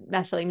doesn't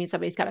necessarily mean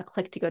somebody's got to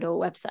click to go to a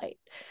website.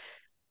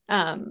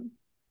 Um,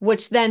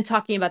 which then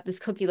talking about this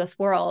cookieless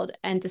world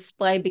and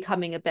display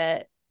becoming a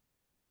bit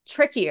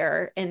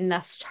trickier and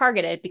less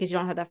targeted because you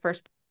don't have that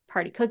first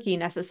party cookie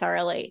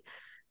necessarily.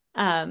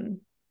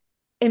 Um,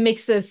 it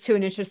makes those two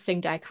an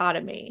interesting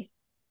dichotomy.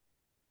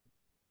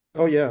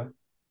 Oh yeah,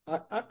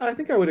 I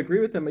think I would agree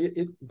with him.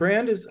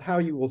 Brand is how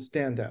you will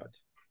stand out,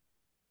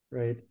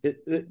 right?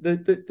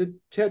 The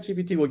chat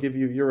GPT will give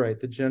you, you're right,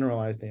 the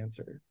generalized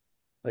answer.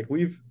 Like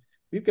we've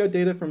got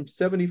data from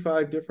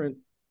 75 different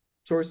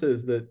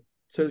sources that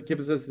sort of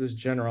gives us this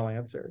general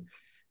answer.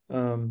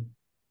 Um,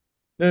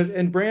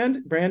 and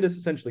brand is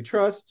essentially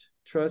trust.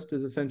 Trust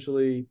is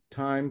essentially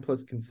time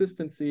plus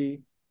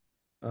consistency.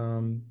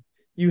 Um,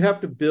 you have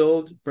to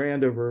build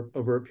brand over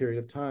a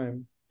period of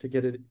time to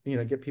get it,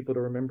 get people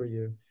to remember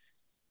you.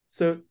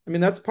 So, I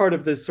mean, that's part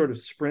of this sort of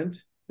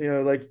sprint.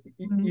 Like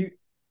Mhm.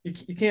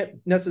 you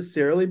can't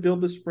necessarily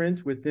build the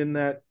sprint within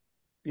that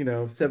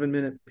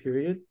 7-minute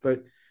period,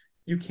 but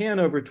you can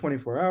over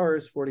 24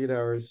 hours, 48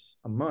 hours,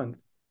 a month,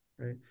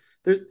 right?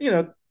 There's,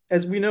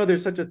 as we know,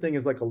 there's such a thing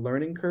as like a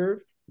learning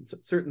curve.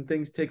 Certain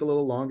things take a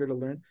little longer to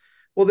learn.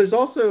 Well, there's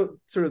also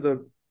sort of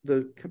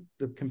the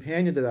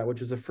companion to that,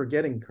 which is a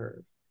forgetting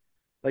curve.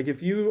 Like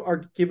if you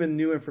are given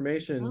new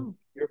information, Oh.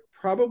 you're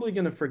probably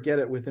going to forget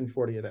it within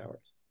 48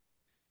 hours.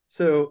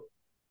 So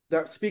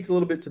that speaks a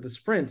little bit to the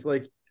sprint.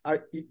 Like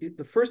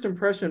the first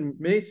impression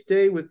may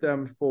stay with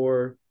them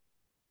for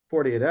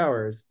 48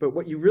 hours, but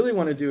what you really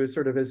want to do is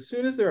sort of as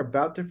soon as they're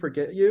about to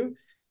forget you,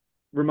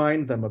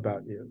 remind them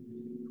about you,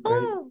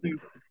 right? Oh.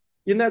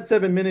 In that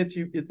 7 minutes,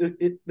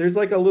 there's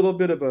like a little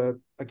bit of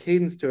a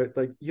cadence to it.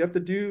 Like you have to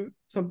do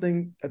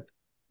something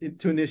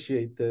to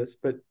initiate this,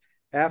 but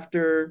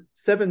after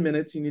 7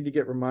 minutes, you need to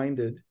get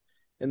reminded.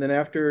 And then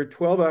after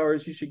 12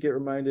 hours, you should get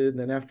reminded. And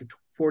then after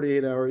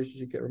 48 hours, you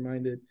should get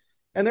reminded.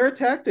 And there are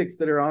tactics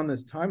that are on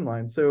this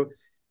timeline. So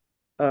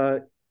uh,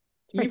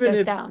 Break even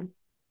those if, down.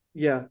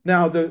 yeah,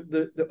 now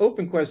the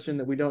open question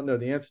that we don't know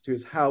the answer to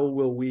is how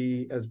will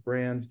we as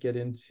brands get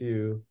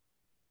into,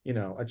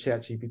 a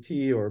chat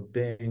GPT or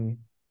Bing,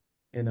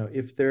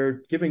 if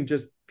they're giving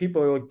just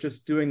people are like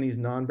just doing these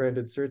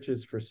non-branded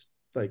searches for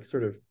like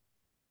sort of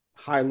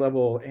high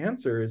level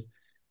answers,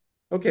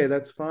 okay,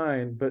 that's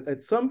fine, but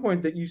at some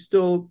point that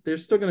they're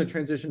still going to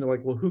transition to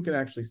like, well, who can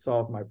actually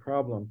solve my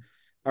problem?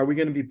 Are we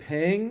going to be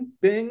paying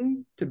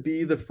Bing to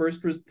be the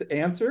first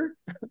answer,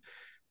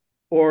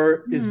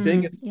 or is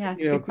Bing, Yeah,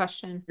 it's a good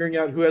question. figuring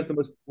out who has the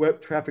most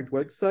web trafficked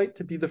website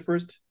to be the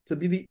first to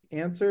be the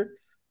answer?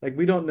 Like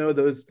we don't know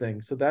those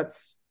things, so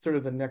that's sort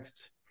of the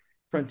next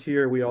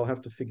frontier we all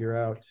have to figure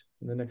out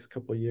in the next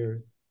couple of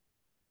years.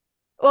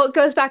 Well, it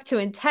goes back to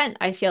intent,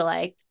 I feel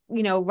like.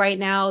 Right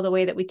now, the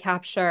way that we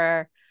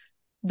capture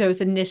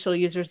those initial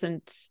users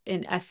in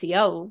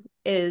SEO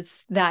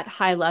is that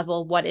high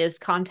level, what is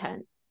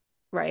content,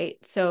 right?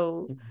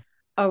 So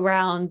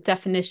around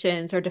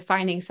definitions or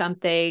defining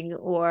something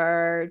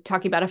or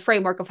talking about a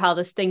framework of how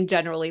this thing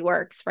generally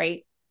works,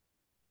 right?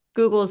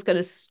 Google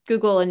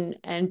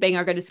and Bing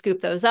are going to scoop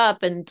those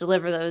up and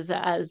deliver those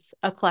as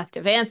a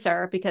collective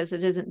answer because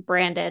it isn't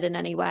branded in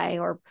any way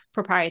or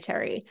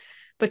proprietary.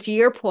 But to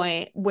your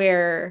point,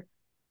 where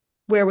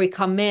we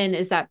come in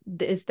is that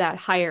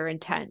higher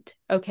intent.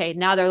 Okay,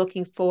 now they're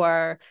looking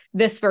for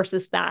this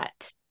versus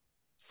that.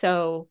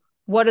 So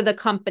what are the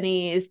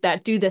companies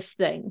that do this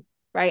thing,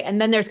 right? And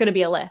then there's going to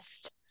be a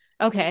list.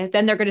 Okay,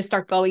 then they're going to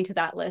start going to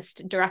that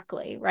list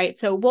directly, right?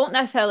 So it won't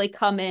necessarily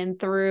come in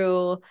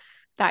through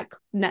that.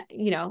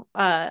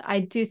 I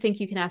do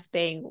think you can ask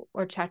Bing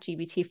or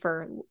ChatGPT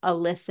for a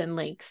list and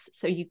links,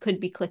 so you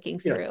could be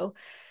clicking Yeah, through.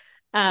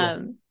 yeah,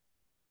 Um,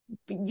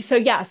 so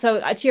yeah,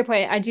 so to your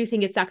point, I do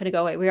think it's not going to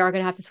go away. We are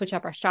going to have to switch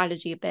up our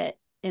strategy a bit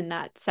in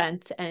that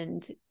sense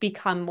and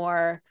become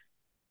more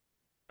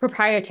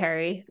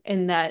proprietary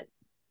in that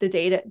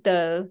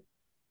the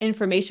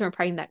information we're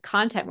providing, that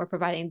content we're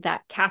providing,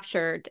 that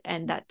captured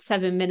and that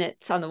 7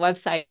 minutes on the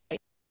website,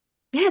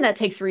 man, that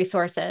takes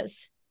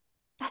resources.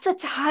 That's a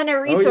ton of oh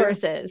yeah.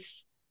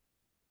 resources.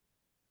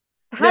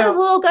 How do the Now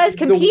little guys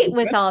compete the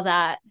with all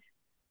that?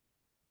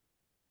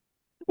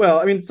 well,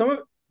 I mean,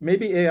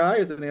 maybe AI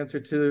is an answer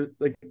to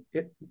like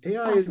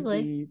AI is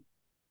Possibly. the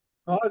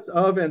cause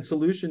of and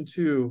solution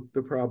to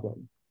the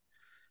problem.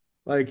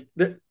 Like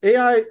the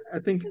I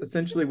think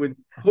essentially would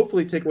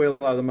hopefully take away a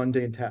lot of the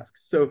mundane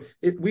tasks. So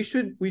we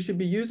should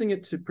be using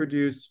it to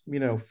produce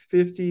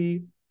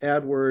 50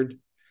 AdWord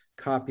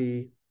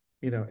copy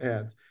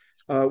ads.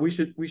 We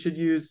should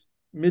use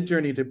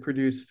Midjourney to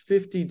produce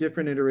 50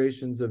 different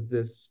iterations of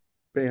this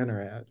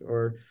banner ad,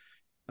 or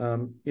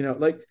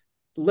like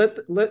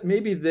let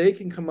maybe they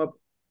can come up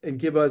and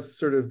give us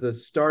sort of the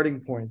starting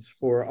points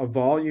for a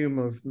volume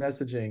of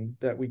messaging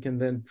that we can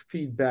then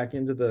feed back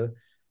into the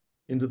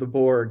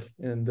Borg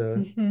and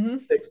Mm-hmm.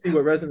 see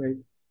what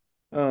resonates.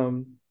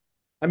 Um,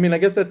 I mean, I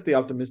guess that's the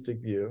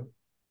optimistic view.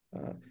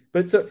 Uh,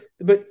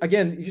 but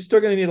again, you're still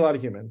going to need a lot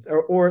of humans,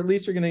 or at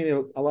least you're going to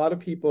need a lot of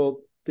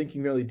people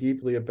thinking really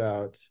deeply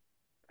about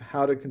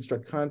how to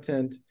construct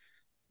content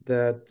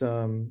that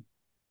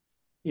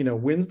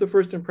wins the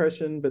first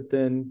impression, but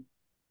then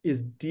is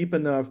deep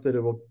enough that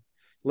it will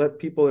let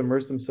people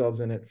immerse themselves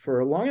in it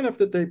for long enough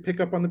that they pick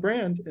up on the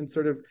brand and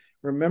sort of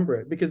remember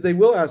it, because they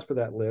will ask for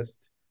that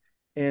list.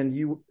 And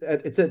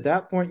it's at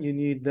that point you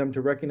need them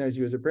to recognize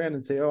you as a brand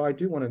and say, oh, I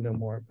do want to know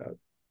more about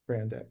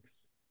brand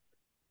X.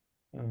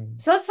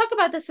 So let's talk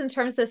about this in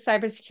terms of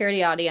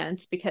cybersecurity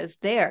audience because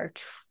they're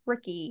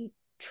tricky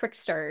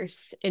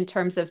tricksters in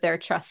terms of their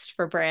trust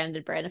for brand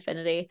and brand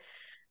affinity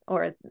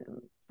or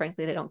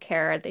frankly, they don't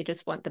care. They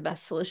just want the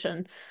best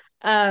solution.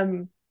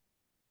 Um,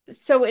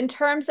 so in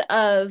terms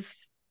of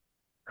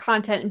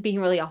content and being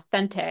really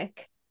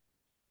authentic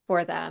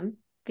for them,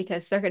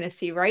 because they're going to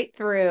see right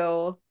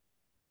through,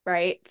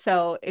 right?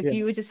 So if Yeah.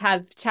 you would just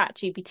have Chat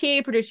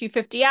GPT produce you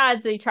 50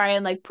 ads and you try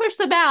and like push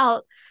them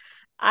out,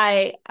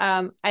 I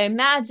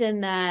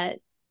imagine that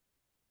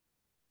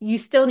you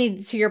still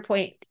need, to your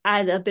point,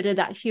 add a bit of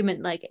that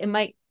human, like it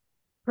might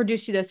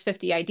produce you those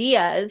 50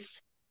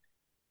 ideas,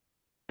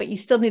 but you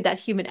still need that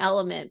human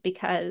element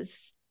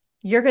because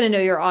you're going to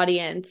know your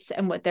audience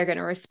and what they're going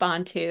to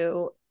respond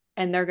to,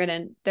 and they're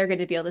going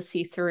to be able to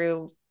see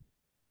through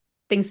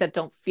things that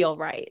don't feel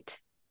right.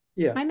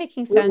 Yeah. Am I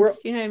making We're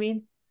sense? You know what I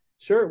mean?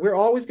 sure, we're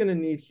always going to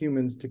need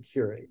humans to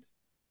curate,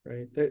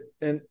 right?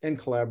 And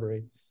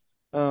collaborate.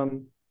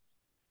 Um,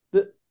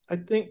 the I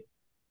think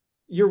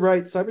you're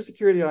right.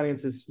 Cybersecurity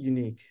audience is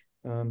unique.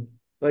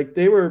 Like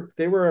they were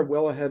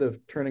well ahead of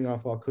turning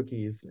off all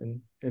cookies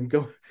and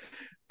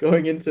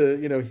going into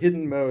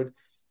hidden mode.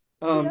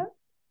 Yeah.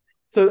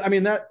 So I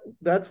mean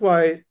that's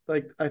why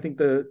like I think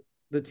the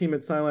team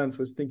at Cylance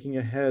was thinking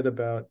ahead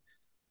about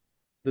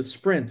the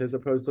sprint as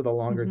opposed to the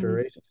longer Mm-hmm.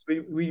 durations.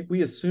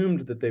 We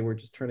assumed that they were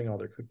just turning all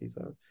their cookies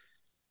off.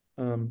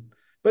 Um,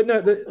 but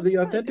no, the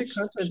authentic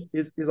content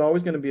is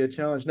always going to be a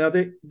challenge. Now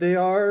they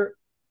are,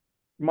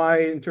 my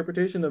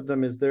interpretation of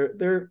them is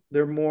they're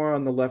more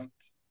on the left,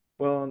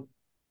 well,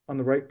 on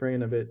the right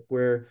brain of it,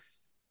 where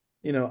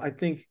I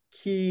think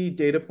key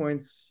data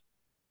points,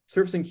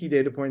 surfacing key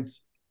data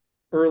points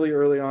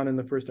early on in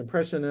the first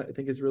impression, I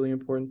think is really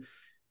important.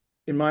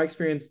 In my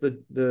experience,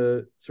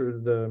 the sort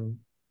of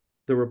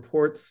the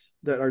reports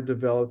that are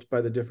developed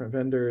by the different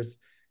vendors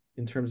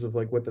in terms of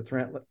like what the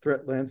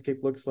threat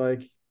landscape looks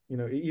like,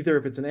 either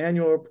if it's an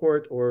annual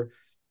report or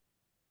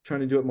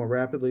trying to do it more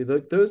rapidly,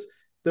 those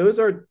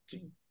are,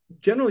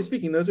 generally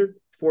speaking, those are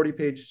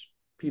 40-page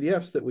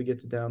PDFs that we get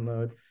to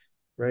download,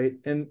 right?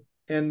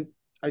 And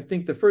I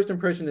think the first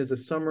impression is a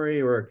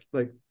summary or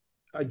like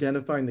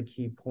identifying the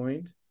key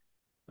point.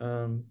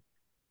 um,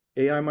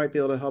 AI might be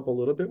able to help a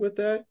little bit with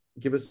that,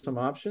 give us some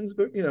options,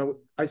 but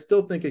I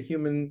still think it's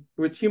human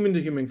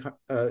to human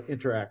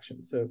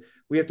interaction. So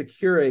we have to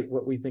curate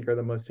what we think are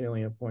the most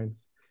salient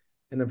points,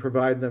 and then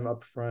provide them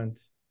up front,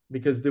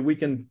 because we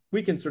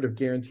can sort of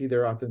guarantee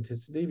their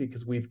authenticity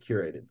because we've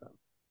curated them.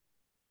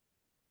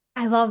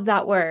 I love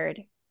that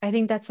word. I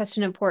think that's such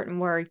an important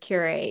word,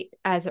 curate,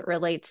 as it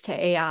relates to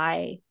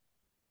AI,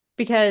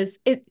 because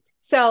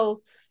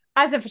so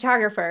as a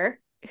photographer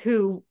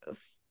who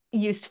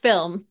used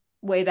film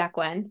way back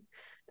when,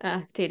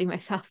 dating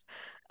myself,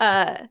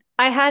 I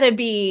had to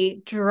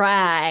be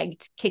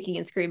dragged kicking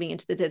and screaming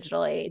into the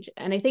digital age.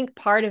 And I think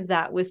part of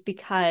that was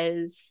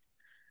because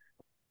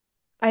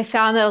I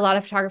found that a lot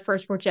of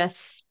photographers were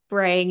just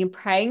spraying and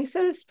praying,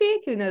 so to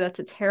speak, even though that's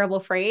a terrible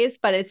phrase,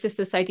 but it's just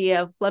this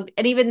idea of,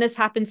 and even this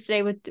happens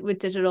today with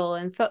digital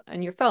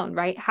and your phone,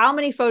 right? How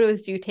many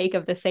photos do you take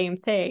of the same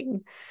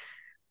thing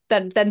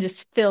that then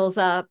just fills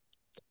up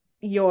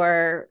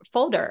your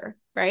folder,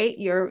 right?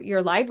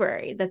 Your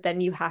library that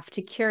then you have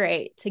to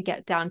curate to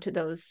get down to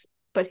those.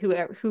 But who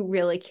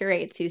really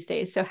curates these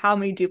days? So how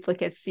many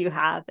duplicates do you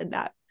have in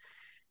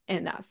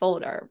that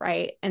folder,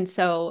 right? And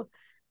so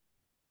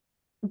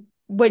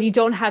when you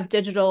don't have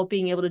digital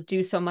being able to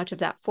do so much of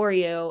that for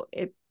you,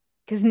 it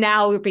because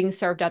now we're being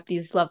served up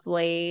these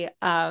lovely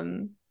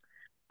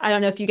I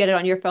don't know if you get it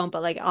on your phone,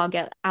 but like I'll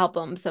get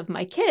albums of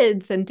my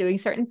kids and doing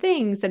certain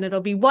things, and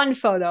it'll be one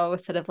photo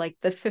instead of like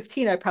the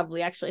 15 I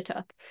probably actually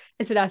took,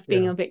 instead of us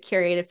being Yeah. a bit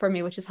curated for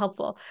me, which is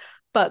helpful.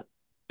 But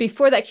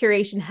before that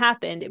curation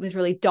happened, it was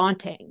really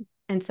daunting.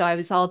 And so I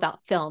was all about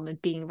film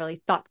and being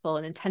really thoughtful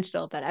and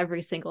intentional about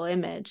every single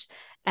image.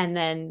 And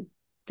then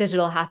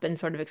digital happened,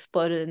 sort of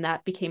exploded, and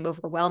that became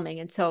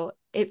overwhelming. And so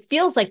it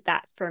feels like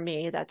that for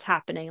me that's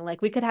happening.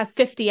 Like we could have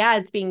 50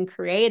 ads being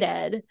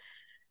created.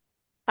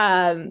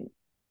 Um,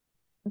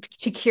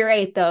 to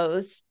curate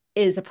those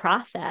is a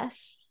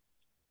process,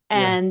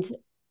 Yeah.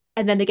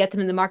 and then to get them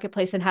in the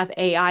marketplace and have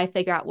AI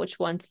figure out which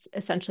one's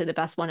essentially the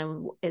best one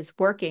and is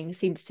working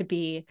seems to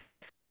be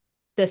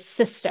the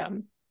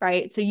system,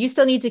 right? So you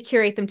still need to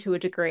curate them to a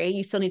degree.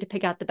 You still need to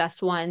pick out the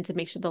best ones and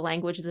make sure the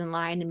language is in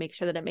line and make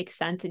sure that it makes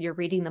sense and you're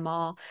reading them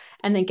all,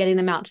 and then getting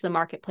them out to the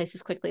marketplace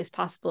as quickly as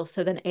possible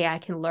so then AI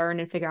can learn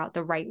and figure out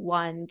the right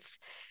ones.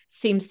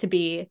 seems to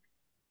be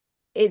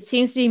it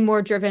seems to be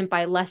more driven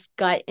by a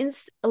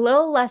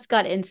little less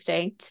gut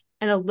instinct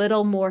and a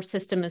little more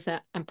systems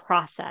and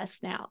process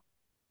now,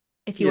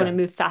 if you want to Yeah.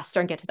 move faster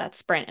and get to that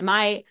sprint. Am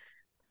I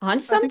on I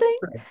think something?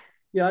 that's right.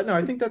 Yeah, no,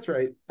 I think that's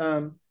right.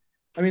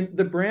 I mean,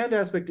 the brand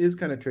aspect is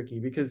kind of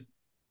tricky because,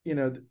 you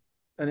know,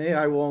 an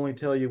AI will only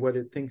tell you what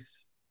it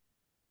thinks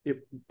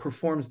it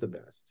performs the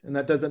best, and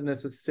that doesn't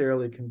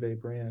necessarily convey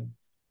brand.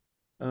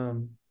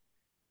 Um,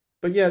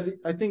 but yeah,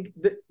 I think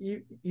that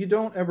you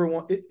don't ever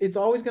want it's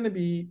always going to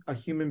be a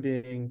human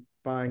being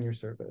buying your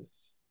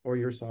service or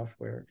your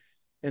software,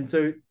 and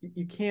so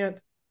you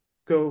can't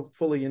go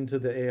fully into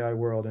the AI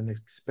world and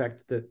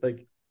expect that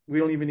like we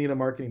don't even need a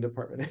marketing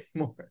department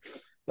anymore.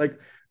 Like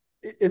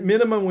at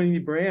minimum, we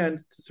need brand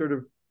to sort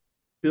of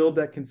build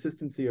that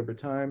consistency over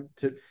time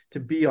to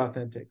be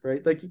authentic,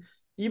 right? Like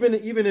even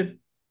if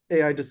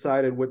AI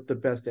decided what the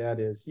best ad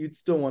is, you'd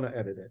still want to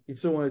edit it. You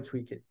still want to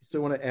tweak it. You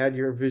still want to add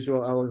your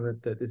visual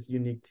element that is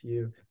unique to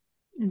you.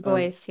 And Um,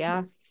 voice,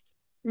 yeah.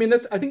 I mean,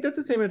 I think that's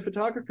the same in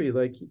photography.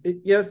 Like,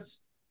 yes,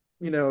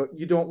 you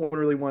don't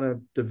really want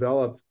to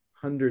develop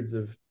hundreds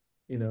of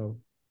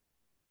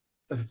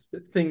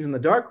things in the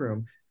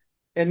darkroom.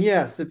 And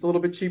yes, it's a little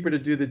bit cheaper to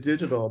do the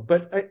digital.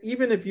 But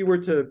even if you were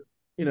to,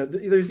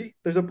 there's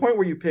a point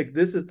where you pick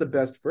this is the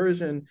best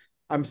version.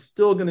 I'm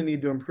still going to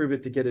need to improve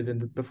it to get it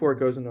into before it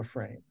goes into a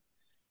frame.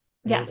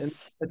 Right. And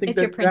Yes. I think If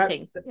you're that that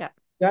printing. Yeah.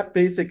 that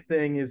basic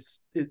thing is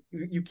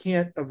you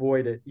can't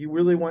avoid it. You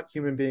really want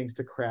human beings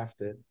to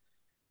craft it,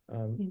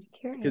 because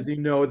Curious. you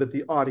know that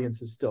the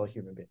audience is still a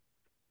human being.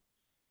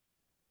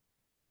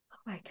 Oh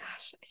my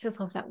gosh, I just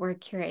love that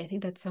word curate. I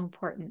think that's so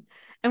important.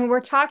 And when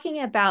we're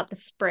talking about the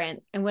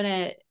sprint, I want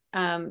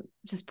to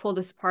just pull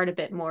this apart a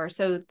bit more.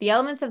 So the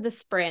elements of the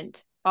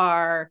sprint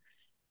are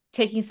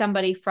taking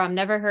somebody from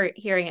never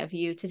hearing of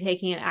you to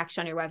taking an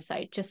action on your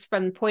website, just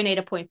from point A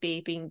to point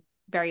B, being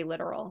very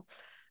literal.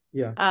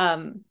 Yeah.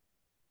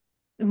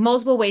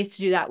 Multiple ways to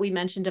do that. We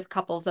mentioned a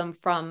couple of them,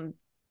 from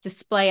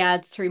display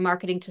ads to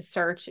remarketing to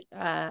search,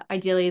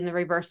 ideally in the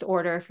reversed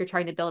order if you're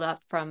trying to build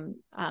up from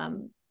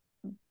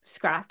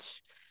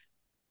scratch.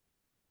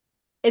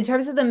 In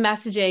terms of the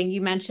messaging, you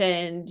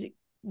mentioned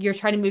you're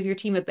trying to move your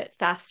team a bit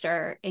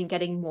faster and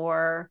getting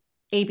more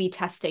A/B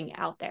testing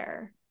out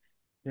there.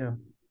 Yeah.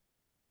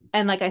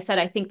 And like I said,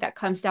 I think that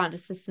comes down to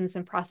systems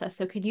and process.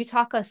 So could you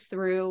talk us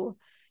through,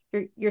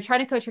 you're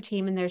trying to coach your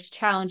team and there's a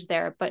challenge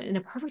there, but in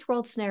a perfect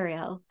world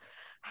scenario,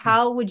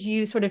 how would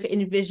you sort of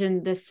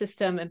envision this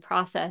system and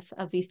process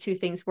of these two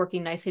things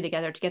working nicely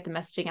together to get the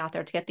messaging out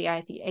there, to get the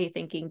IA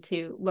thinking,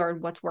 to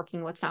learn what's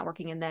working, what's not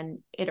working, and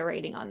then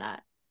iterating on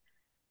that?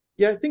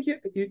 Yeah, I think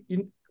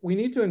we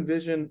need to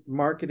envision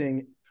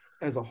marketing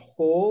as a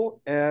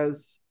whole,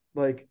 as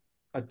like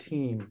a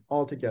team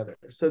altogether.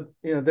 So,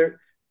 there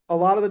a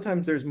lot of the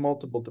times there's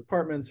multiple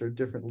departments or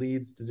different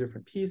leads to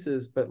different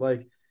pieces, but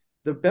like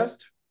the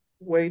best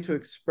way to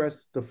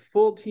express the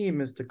full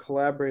team is to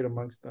collaborate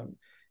amongst them.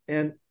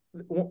 And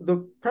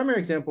the primary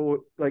example,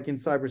 like in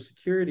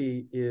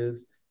cybersecurity,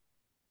 is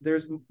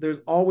there's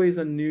always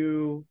a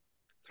new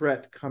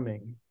threat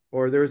coming,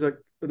 or there's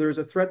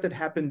a threat that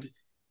happened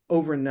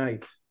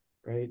overnight,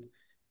 right?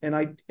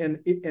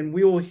 And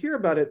we will hear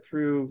about it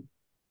through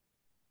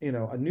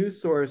a news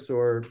source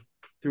or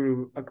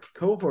through a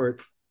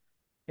cohort,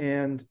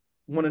 and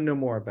want to know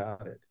more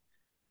about it.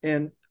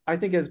 And I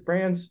think as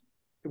brands,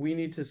 we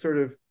need to sort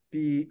of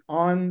be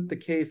on the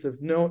case of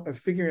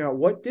figuring out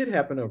what did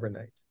happen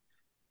overnight,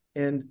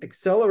 and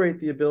accelerate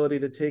the ability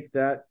to take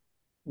that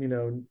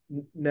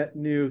net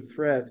new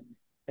threat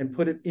and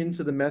put it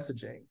into the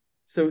messaging.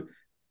 So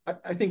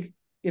I think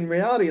in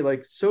reality,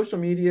 like social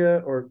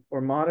media or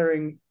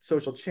monitoring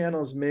social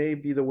channels may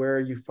be where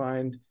you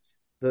find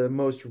the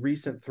most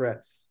recent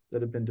threats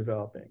that have been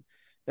developing.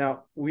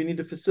 Now, we need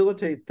to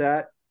facilitate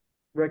that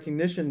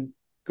recognition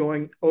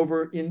going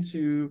over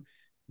into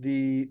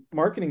the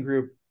marketing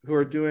group who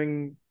are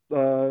doing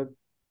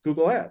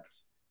Google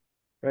Ads,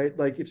 right?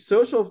 Like if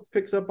social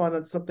picks up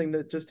on something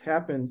that just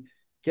happened,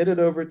 get it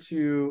over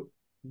to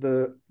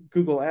the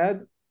Google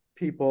ad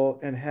people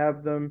and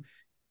have them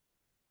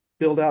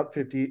build out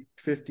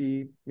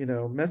 50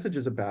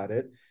 messages about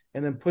it,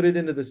 and then put it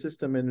into the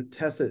system and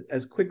test it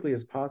as quickly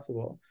as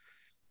possible.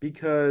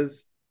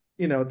 Because,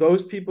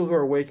 those people who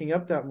are waking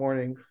up that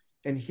morning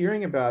and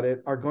hearing about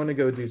it are going to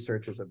go do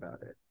searches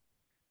about it.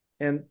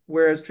 And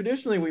whereas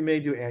traditionally we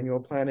may do annual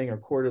planning or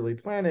quarterly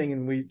planning,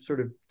 and we sort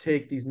of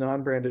take these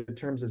non-branded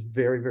terms as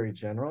very, very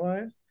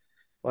generalized,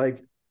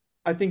 like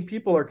I think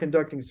people are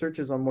conducting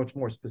searches on much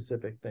more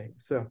specific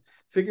things. So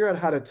figure out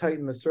how to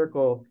tighten the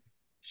circle,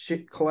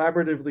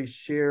 collaboratively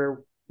share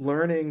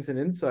learnings and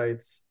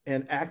insights,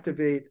 and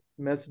activate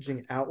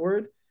messaging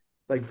outward,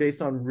 like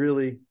based on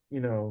really,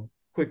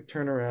 quick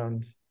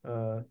turnaround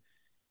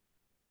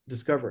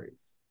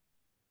discoveries.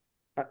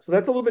 So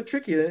that's a little bit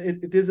tricky.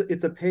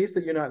 It's a pace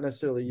that you're not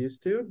necessarily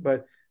used to,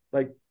 but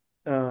like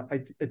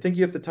I think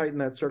you have to tighten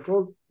that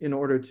circle in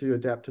order to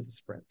adapt to the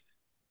sprint.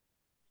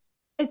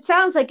 It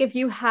sounds like if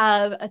you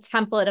have a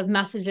template of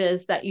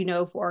messages that you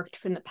know have worked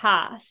from the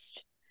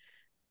past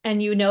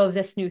and you know of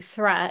this new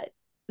threat,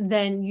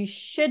 then you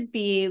should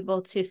be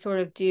able to sort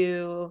of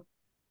do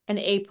an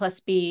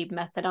A+B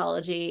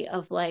methodology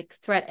of like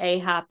threat A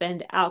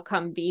happened,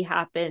 outcome B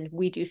happened,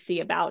 we do see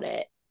about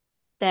it.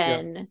 Yeah.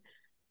 Then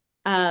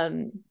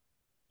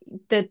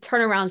the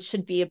turnarounds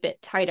should be a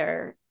bit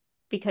tighter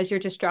because you're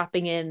just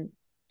dropping in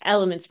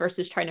elements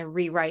versus trying to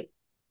rewrite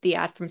the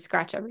ad from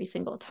scratch every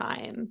single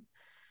time.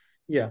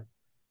 Yeah.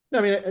 No,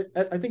 I mean,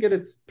 I think at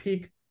its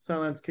peak,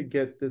 Silence could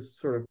get this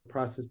sort of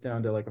process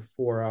down to like a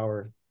 4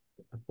 hour.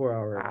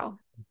 Wow.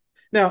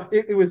 Now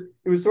it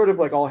was sort of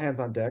like all hands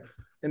on deck,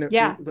 and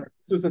Yeah.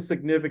 this was a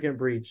significant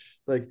breach.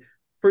 Like,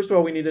 first of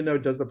all, we need to know,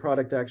 does the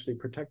product actually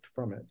protect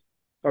from it,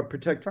 or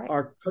protect Right.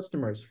 our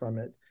customers from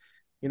it?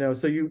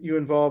 So you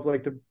involve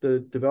like the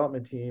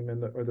development team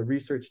and or the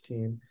research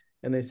team,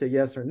 and they say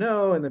yes or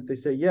no, and if they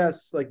say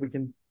yes, like we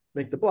can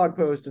make the blog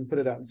post and put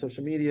it out in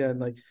social media, and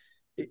like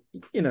it,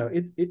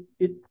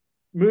 it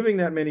moving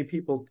that many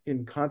people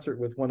in concert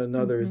with one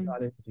another is Mhm.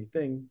 not an easy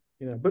thing,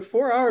 but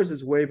 4 hours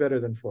is way better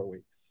than 4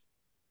 weeks.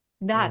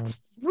 That's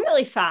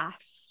really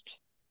fast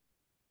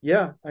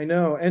Yeah, I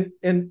know. in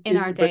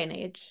our day But and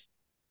age.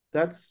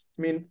 I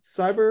mean,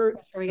 cyber,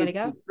 That's where we gotta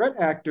the go. threat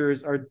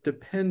actors are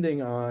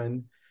depending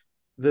on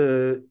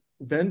the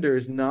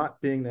vendors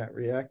not being that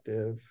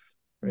reactive,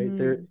 right?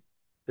 Mm,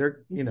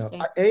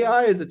 interesting.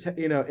 AI is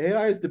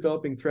AI is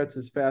developing threats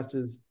as fast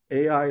as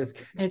AI is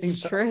It's catching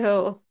them.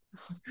 true.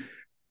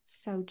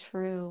 So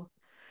true.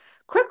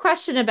 Quick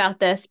question about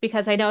this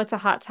because I know it's a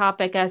hot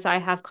topic as I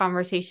have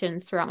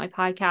conversations throughout my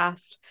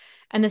podcast.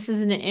 And this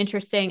is an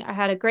interesting, I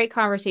had a great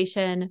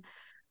conversation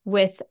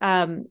with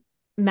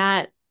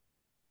Matt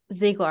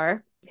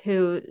Ziegler,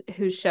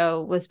 whose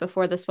show was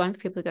before this one, for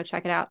people to go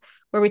check it out,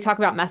 where we talk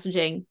about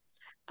messaging,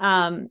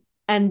 um,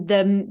 and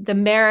the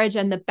marriage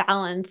and the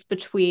balance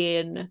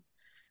between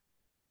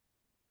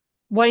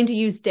wanting to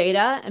use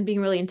data and being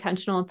really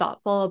intentional and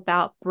thoughtful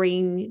about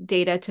bringing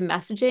data to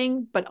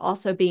messaging, but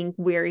also being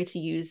wary to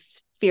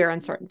use fear,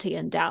 uncertainty,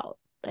 and doubt.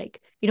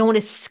 Like you don't want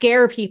to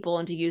scare people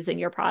into using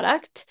your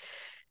product.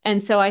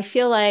 And so I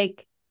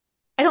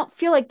don't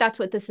feel like that's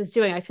what this is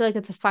doing. I feel like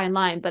it's a fine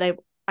line, but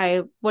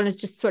I want to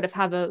just sort of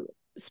have a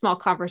small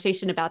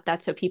conversation about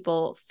that so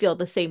people feel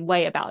the same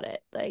way about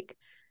it. Like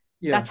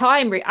Yeah. that's how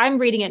I'm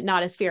reading it,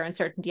 not as fear and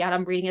certainty yet.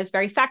 I'm reading it as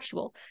very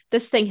factual.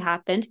 This thing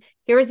happened.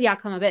 Here is the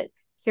outcome of it.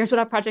 Here's what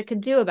our project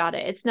could do about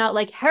it. It's not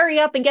like hurry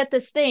up and get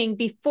this thing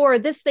before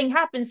this thing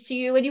happens to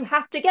you and you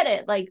have to get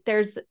it. Like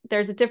there's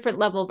a different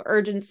level of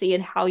urgency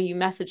in how you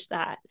message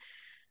that.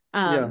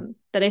 Yeah.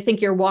 That I think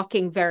you're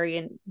walking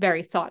very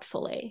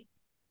thoughtfully.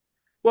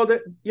 Well,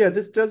 yeah,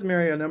 this does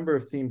marry a number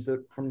of themes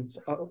that from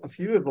a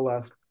few of the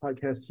last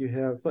podcasts you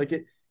have. Like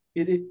it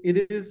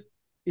is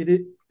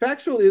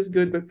factual is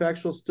good, but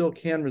factual still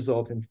can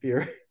result in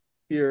fear,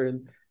 fear,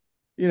 and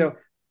you know.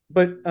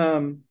 But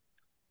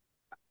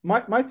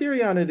my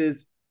theory on it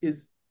is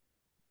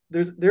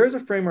there is a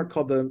framework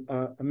called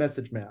the a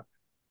message map,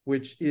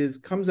 which is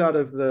comes out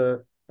of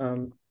the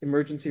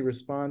emergency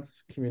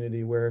response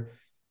community, where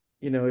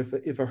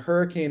if a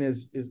hurricane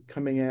is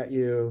coming at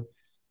you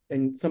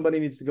and somebody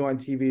needs to go on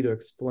TV to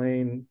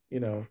explain,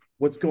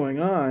 what's going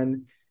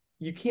on,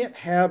 you can't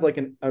have like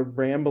a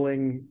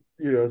rambling,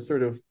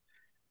 sort of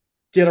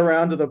get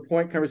around to the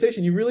point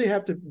conversation. You really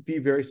have to be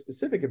very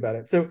specific about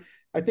it. So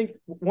I think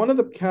one of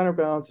the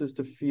counterbalances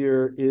to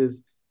fear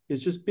is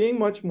just being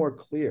much more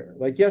clear.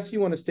 Like, yes, you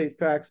want to state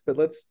facts, but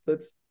let's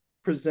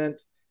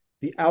present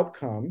the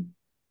outcome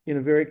in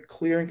a very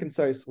clear and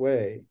concise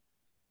way.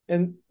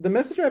 And the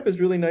message map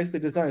is really nicely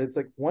designed. It's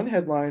like one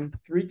headline,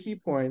 3 key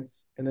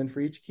points, and then for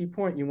each key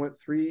point, you want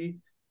 3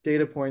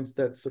 data points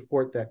that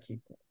support that key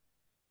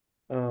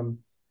point.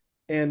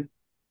 And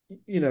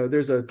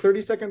there's a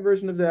 30-second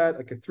version of that,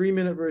 like a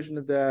 3-minute version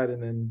of that,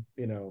 and then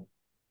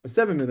a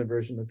 7-minute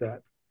version of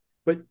that.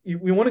 But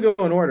we want to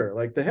go in order.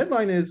 Like the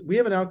headline is, we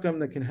have an outcome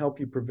that can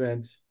help you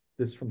prevent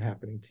this from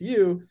happening to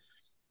you.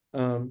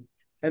 And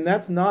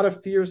that's not a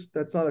fear.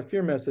 That's not a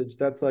fear message.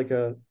 That's like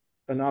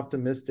an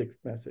optimistic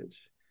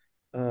message.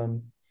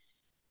 Um,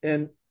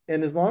 and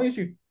and as long as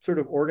you sort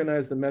of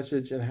organize the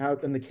message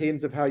and the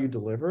cadence of how you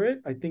deliver it,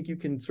 I think you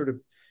can sort of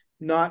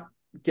not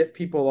get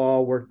people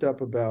all worked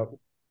up about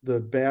the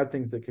bad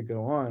things that could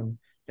go on,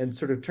 and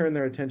sort of turn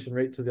their attention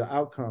right to the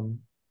outcome.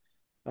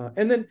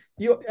 And then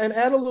and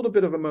add a little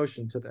bit of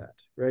emotion to that,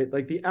 right?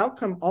 Like the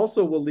outcome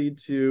also will lead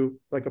to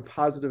like a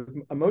positive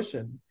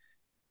emotion.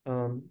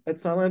 At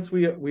Cylance,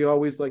 we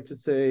always like to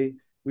say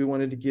we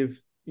wanted to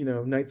give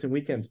nights and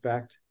weekends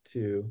back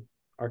to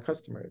our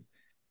customers.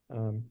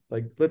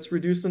 Like, let's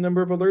reduce the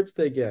number of alerts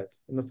they get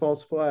and the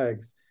false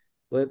flags.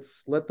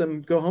 Let's let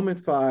them go home at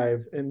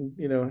 5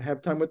 and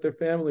have time with their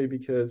family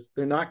because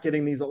they're not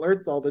getting these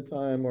alerts all the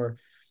time. Or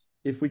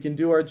if we can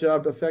do our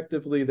job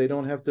effectively, they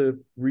don't have to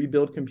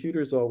rebuild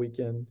computers all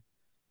weekend.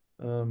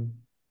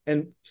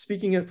 And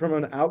speaking it from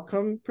an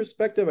outcome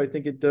perspective, I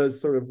think it does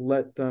sort of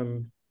let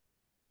them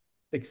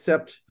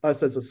accept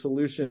us as a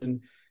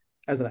solution,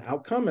 as an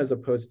outcome, as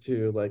opposed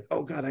to like,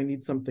 oh God, I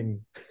need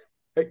something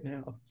right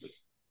now.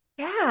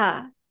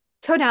 Yeah.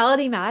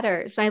 Tonality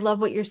matters. I love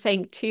what you're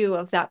saying too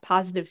of that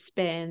positive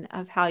spin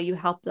of how you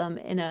help them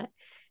in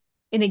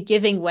a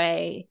giving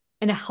way,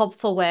 in a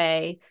helpful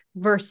way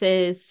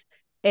versus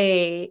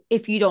a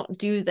if you don't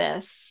do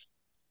this,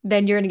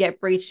 then you're going to get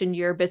breached and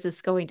your business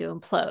is going to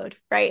implode,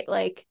 right?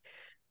 Like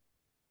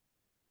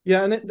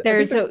Yeah, and I think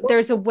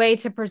there's a way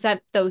to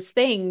present those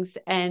things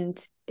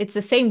and it's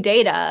the same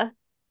data.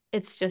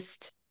 It's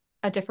just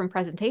a different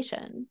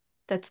presentation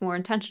that's more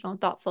intentional,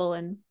 thoughtful,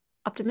 and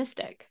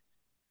optimistic.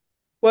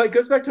 well, it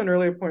goes back to an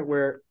earlier point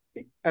where,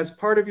 as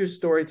part of your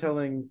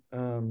storytelling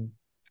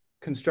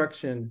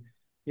construction,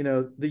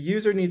 the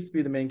user needs to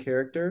be the main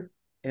character,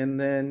 and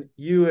then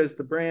you as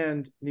the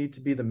brand need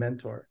to be the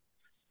mentor.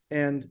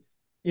 And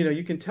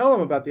you can tell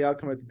them about the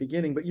outcome at the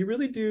beginning, but you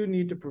really do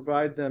need to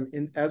provide them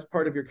in as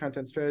part of your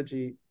content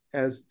strategy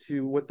as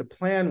to what the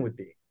plan would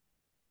be.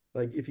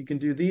 Like if you can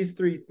do these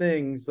three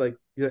things, like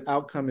the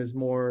outcome is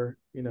more,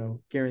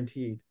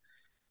 guaranteed.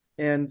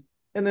 And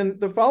and then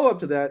the follow-up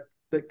to that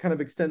kind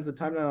of extends the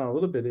timeline a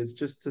little bit is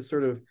just to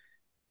sort of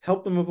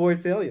help them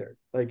avoid failure.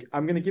 Like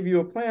I'm going to give you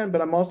a plan,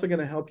 but I'm also going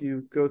to help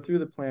you go through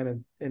the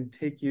plan and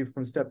take you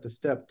from step to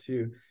step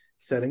to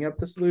setting up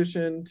the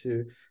solution,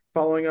 to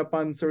following up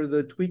on sort of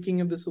the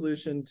tweaking of the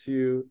solution,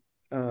 to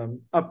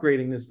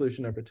upgrading the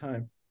solution over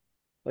time.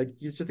 Like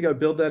you just got to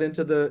build that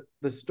into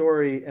the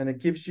story, and it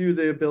gives you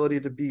the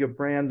ability to be a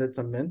brand that's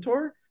a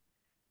mentor.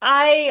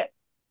 I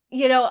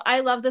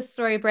I love the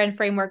story brand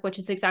framework, which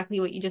is exactly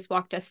what you just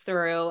walked us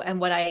through and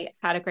what I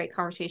had a great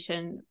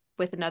conversation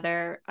with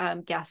another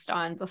guest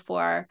on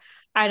before.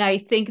 And I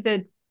think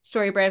the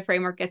story brand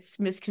framework gets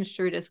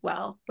misconstrued as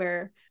well,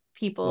 where Yeah.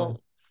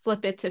 people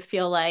flip it to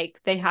feel like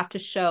they have to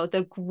show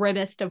the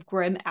grimmest of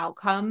grim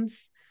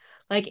outcomes.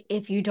 Like,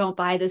 if you don't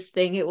buy this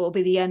thing, it will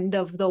be the end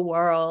of the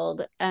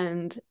world.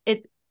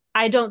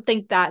 I don't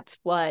think that's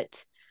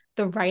what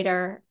the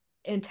writer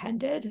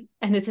intended.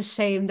 And it's a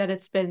shame that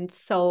it's been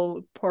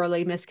so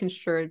poorly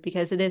misconstrued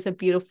because it is a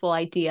beautiful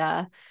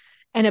idea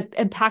and an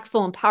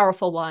impactful and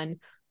powerful one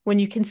when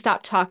you can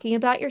stop talking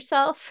about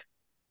yourself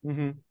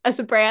Mm-hmm. as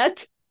a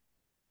brand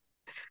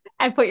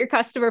and put your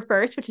customer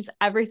first, which is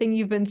everything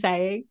you've been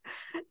saying,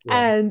 Yeah.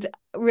 and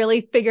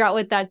really figure out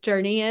what that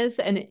journey is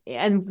and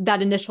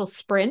that initial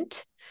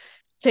sprint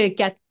to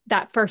get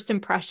that first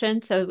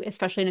impression. So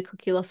especially in a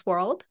cookieless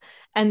world,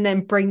 and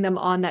then bring them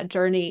on that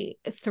journey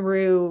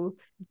through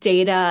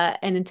data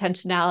and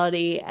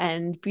intentionality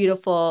and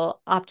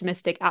beautiful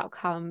optimistic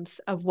outcomes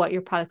of what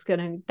your product's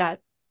going to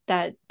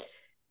that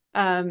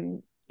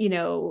um you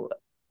know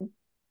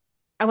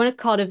I want to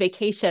call it a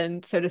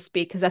vacation, so to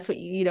speak, because that's what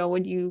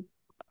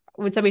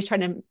when somebody's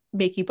trying to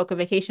make you book a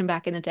vacation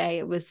back in the day,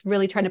 it was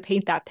really trying to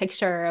paint that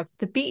picture of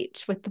the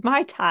beach with the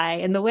Mai Tai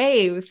and the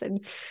waves.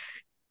 And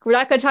we're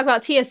not going to talk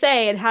about TSA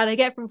and how to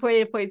get from point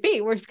A to point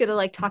B. We're just going to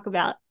like talk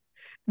about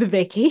the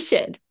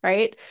vacation,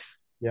 right?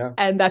 Yeah.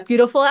 And that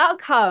beautiful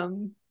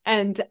outcome.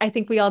 And I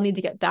think we all need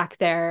to get back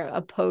there,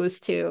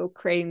 opposed to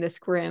creating this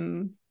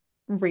grim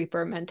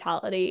reaper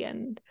mentality.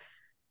 And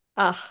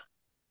uh,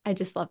 I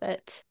just love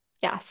it.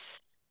 Yes.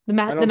 I The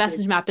don't think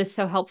message map is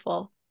so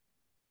helpful.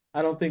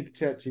 I don't think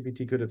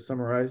ChatGPT could have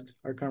summarized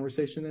our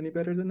conversation any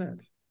better than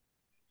that.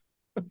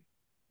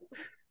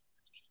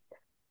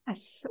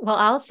 Yes. Well,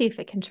 I'll see if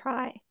it can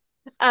try.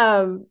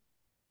 Um,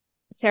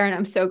 Sarah,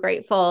 I'm so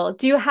grateful.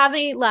 Do you have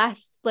any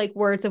last like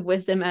words of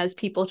wisdom as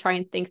people try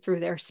and think through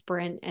their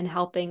sprint and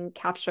helping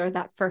capture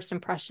that first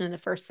impression in the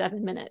first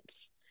 7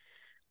 minutes?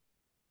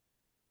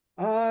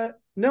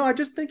 No, I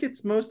just think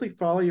it's mostly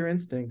follow your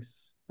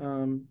instincts.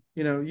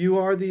 You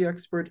are the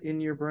expert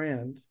in your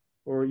brand,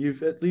 or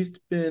you've at least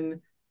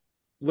been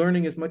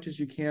learning as much as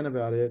you can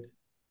about it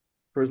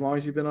for as long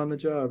as you've been on the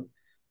job.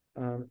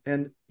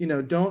 And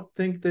don't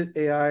think that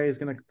AI is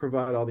going to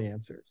provide all the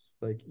answers.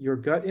 Like your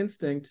gut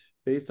instinct,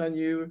 based on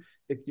your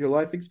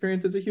life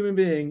experience as a human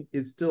being,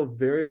 is still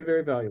very,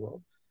 very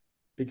valuable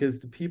because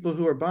the people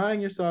who are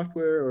buying your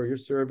software or your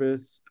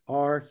service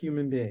are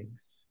human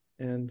beings,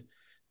 and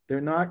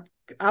they're not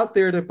out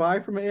there to buy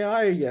from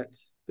AI yet.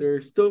 They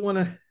still want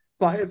to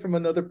buy it from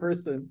another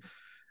person.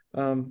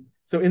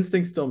 So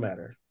instincts still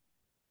matter.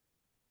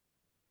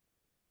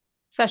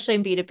 Especially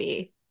in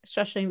B2B.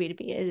 Especially in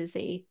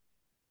B2B.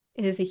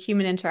 It is a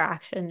human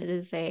interaction. It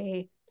is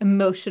a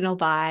emotional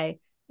buy.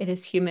 It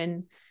is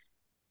human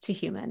to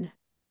human.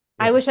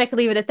 I Yeah. wish I could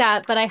leave it at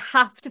that, but I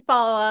have to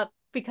follow up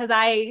because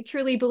I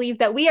truly believe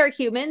that we are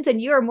humans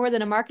and you are more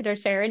than a marketer,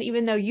 Sarah. And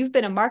even though you've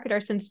been a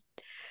marketer since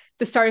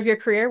the start of your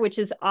career, which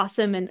is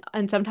awesome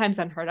and sometimes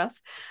unheard of.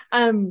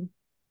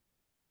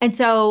 And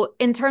so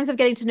in terms of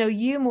getting to know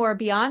you more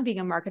beyond being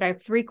a marketer, I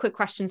have three quick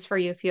questions for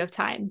you if you have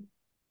time.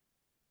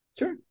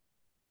 Sure.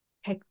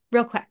 Okay,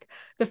 real quick.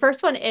 The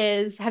first one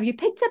is, have you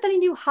picked up any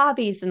new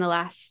hobbies in the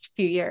last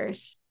few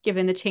years,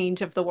 given the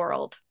change of the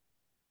world?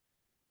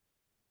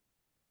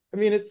 I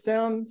mean, it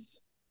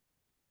sounds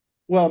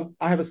well.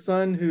 I have a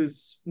son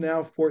who's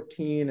now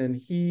 14, and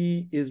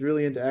he is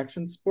really into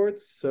action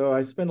sports. So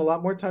I spend a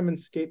lot more time in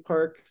skate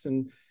parks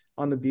and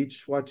on the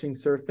beach watching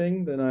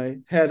surfing than I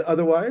had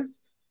otherwise.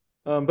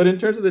 But in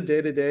terms of the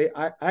day to day,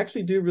 I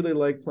actually do really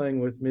like playing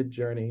with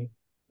Midjourney,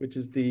 which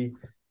is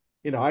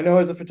I know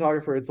as a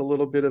photographer, it's a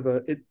little bit of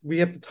we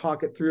have to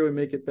talk it through and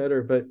make it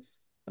better. But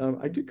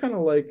I do kind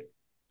of like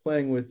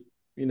playing with,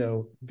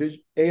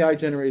 AI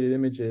generated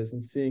images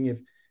and seeing if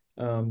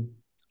um,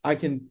 I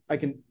can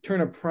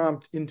turn a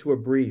prompt into a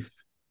brief.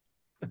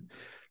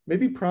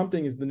 Maybe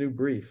prompting is the new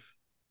brief.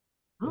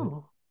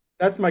 Oh,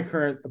 That's my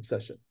current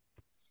obsession.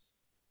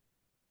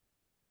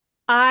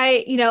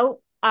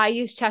 I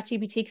use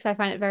ChatGPT because I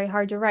find it very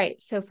hard to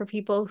write. So for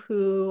people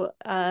who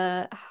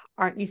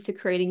aren't used to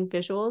creating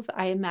visuals,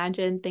 I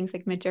imagine things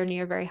like Midjourney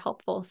are very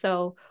helpful.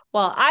 So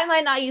while I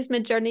might not use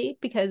Midjourney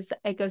because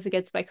it goes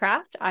against my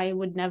craft, I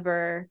would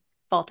never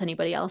fault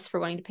anybody else for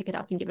wanting to pick it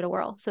up and give it a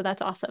whirl. So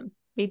that's awesome.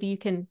 Maybe you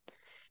can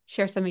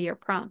share some of your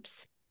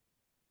prompts.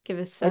 Give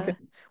us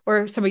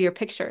or some of your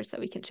pictures that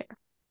we can share.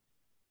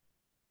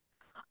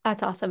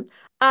 That's awesome.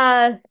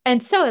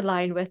 And so in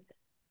line with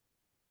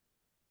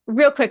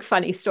real quick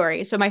funny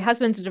story. So my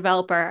husband's a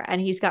developer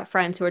and he's got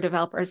friends who are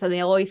developers, and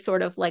they always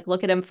sort of like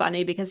look at him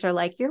funny because they're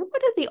like, you're one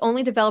of the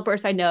only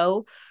developers I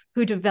know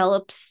who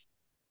develops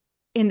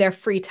in their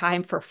free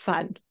time for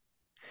fun.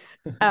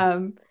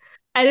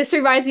 And this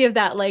reminds me of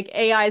that, like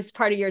AI is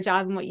part of your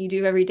job and what you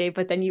do every day,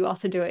 but then you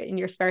also do it in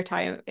your spare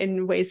time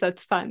in ways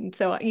that's fun.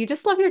 So you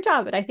just love your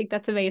job, and I think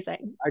that's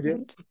amazing. I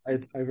do. I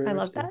very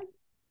love that.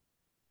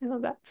 I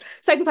love that.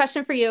 Second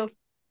question for you.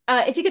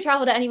 If you could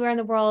travel to anywhere in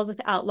the world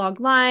without long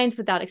lines,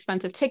 without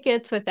expensive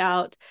tickets,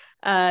 without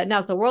now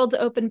that the world's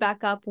opened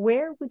back up,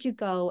 where would you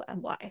go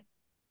and why?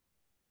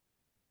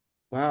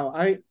 Wow,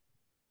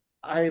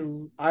 I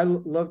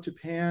love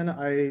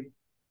Japan.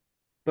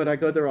 But I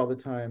go there all the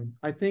time.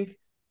 I think,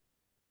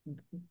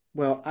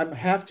 well, I'm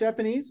half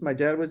Japanese. My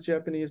dad was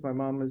Japanese. My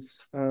mom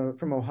was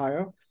from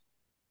Ohio,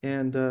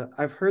 and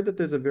I've heard that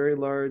there's a very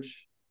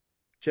large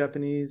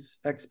Japanese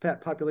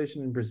expat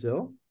population in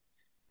Brazil.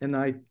 And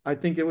I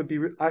think it would be,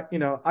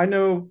 I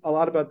know a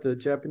lot about the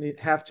Japanese,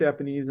 half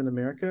Japanese in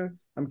America.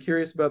 I'm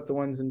curious about the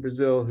ones in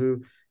Brazil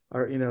who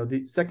are,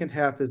 the second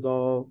half is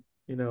all,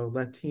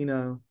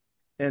 Latino.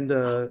 And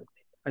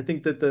I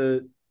think that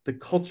the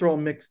cultural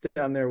mix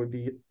down there would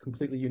be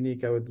completely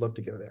unique. I would love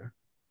to go there.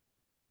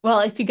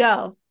 Well, if you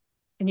go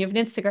and you have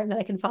an Instagram that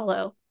I can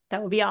follow,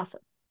 that would be awesome.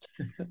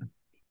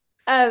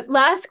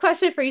 Last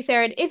question for you,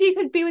 Saren. If you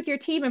could be with your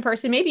team in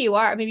person, maybe you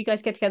are, maybe you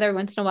guys get together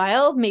once in a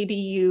while, maybe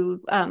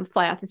you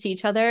fly out to see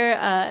each other,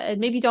 and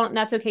maybe you don't, and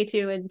that's okay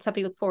too, and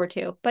something to look forward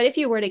to. But if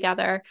you were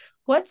together,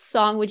 what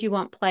song would you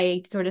want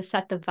playing to sort of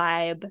set the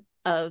vibe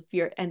of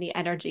your and the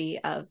energy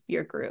of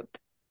your group?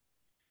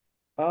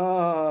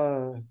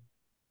 That's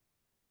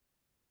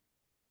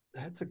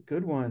a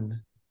good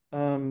one.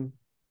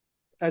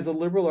 As a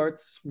liberal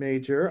arts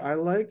major, I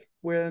like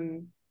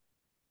when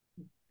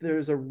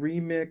there's a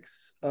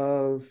remix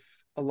of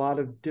a lot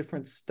of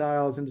different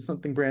styles into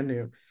something brand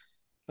new.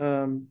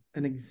 An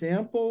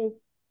example,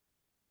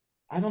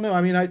 I don't know.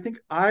 I mean, I think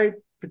I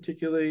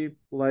particularly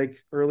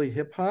like early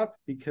hip hop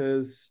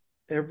because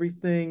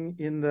everything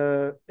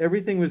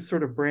was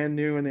sort of brand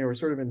new and they were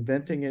sort of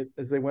inventing it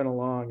as they went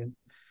along. And,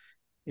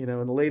 in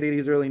the late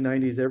 80s, early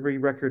 90s, every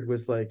record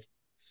was like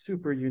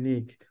super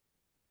unique.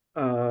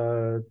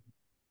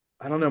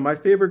 I don't know. My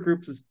favorite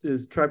group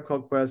is Tribe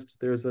Called Quest.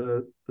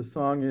 The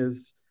song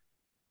is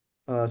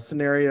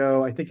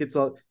Scenario. I think it's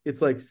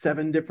like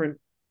 7 different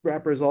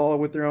rappers all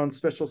with their own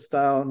special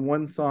style in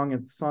one song,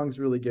 and the song's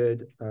really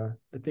good.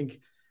 I think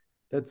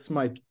that's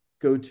my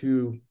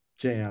go-to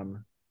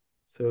jam.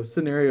 So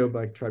Scenario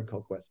by Tribe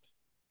Called Quest.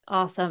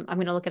 Awesome. I'm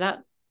going to look it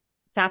up.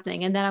 It's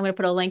happening. And then I'm going to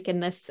put a link in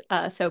this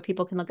so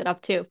people can look it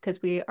up too,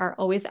 because we are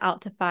always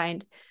out to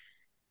find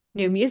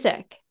new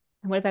music.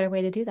 And what a better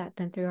way to do that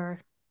than through our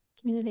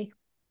community.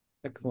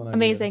 Excellent.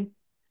 Amazing.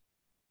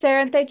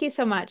 Saren, thank you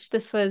so much.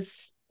 This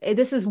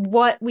is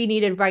what we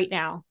needed right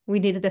now. We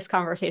needed this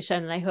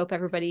conversation, and I hope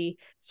everybody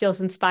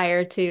feels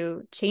inspired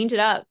to change it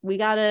up. We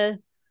gotta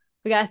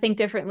think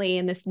differently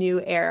in this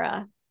new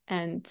era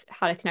and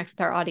how to connect with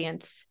our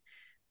audience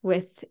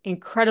with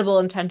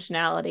incredible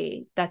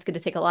intentionality. That's going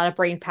to take a lot of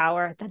brain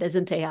power that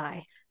isn't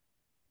AI.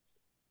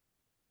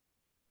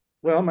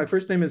 Well, my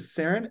first name is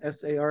Saren,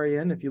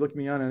 S-A-R-E-N. If you look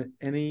me on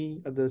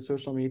any of the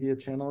social media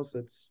channels,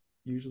 that's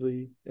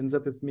usually ends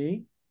up with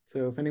me.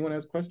 So if anyone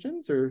has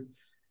questions or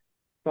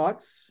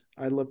thoughts,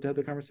 I'd love to have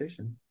the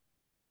conversation.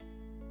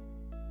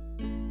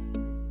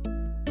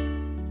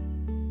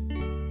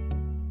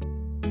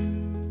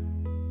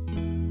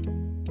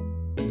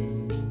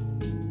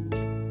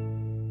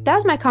 That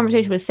was my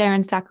conversation with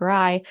Saren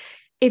Sakurai.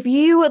 If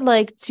you would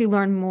like to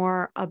learn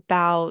more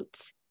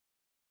about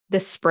the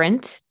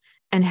sprint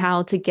and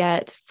how to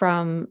get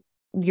from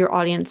your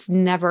audience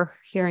never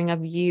hearing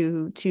of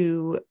you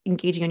to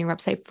engaging on your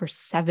website for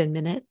 7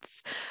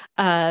 minutes,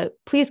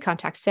 please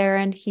contact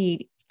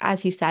Saren.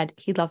 As he said,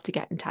 he'd love to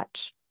get in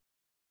touch.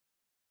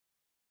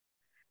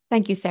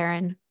 Thank you,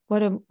 Saren.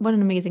 What an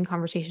amazing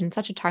conversation.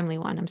 Such a timely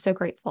one. I'm so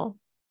grateful.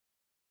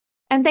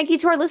 And thank you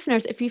to our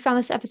listeners. If you found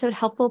this episode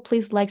helpful,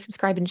 please like,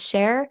 subscribe, and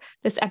share.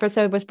 This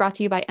episode was brought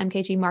to you by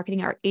MKG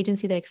Marketing, our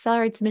agency that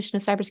accelerates the mission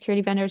of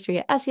cybersecurity vendors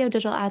via SEO,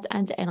 digital ads,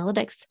 and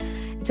analytics.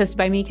 It's hosted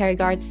by me, Carrie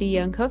Gard,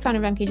 CEO and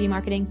co-founder of MKG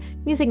Marketing.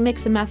 Music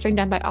mix and mastering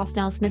done by Austin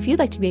Ellis. And if you'd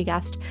like to be a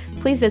guest,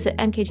 please visit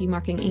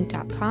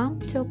mkgmarketinginc.com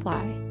to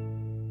apply.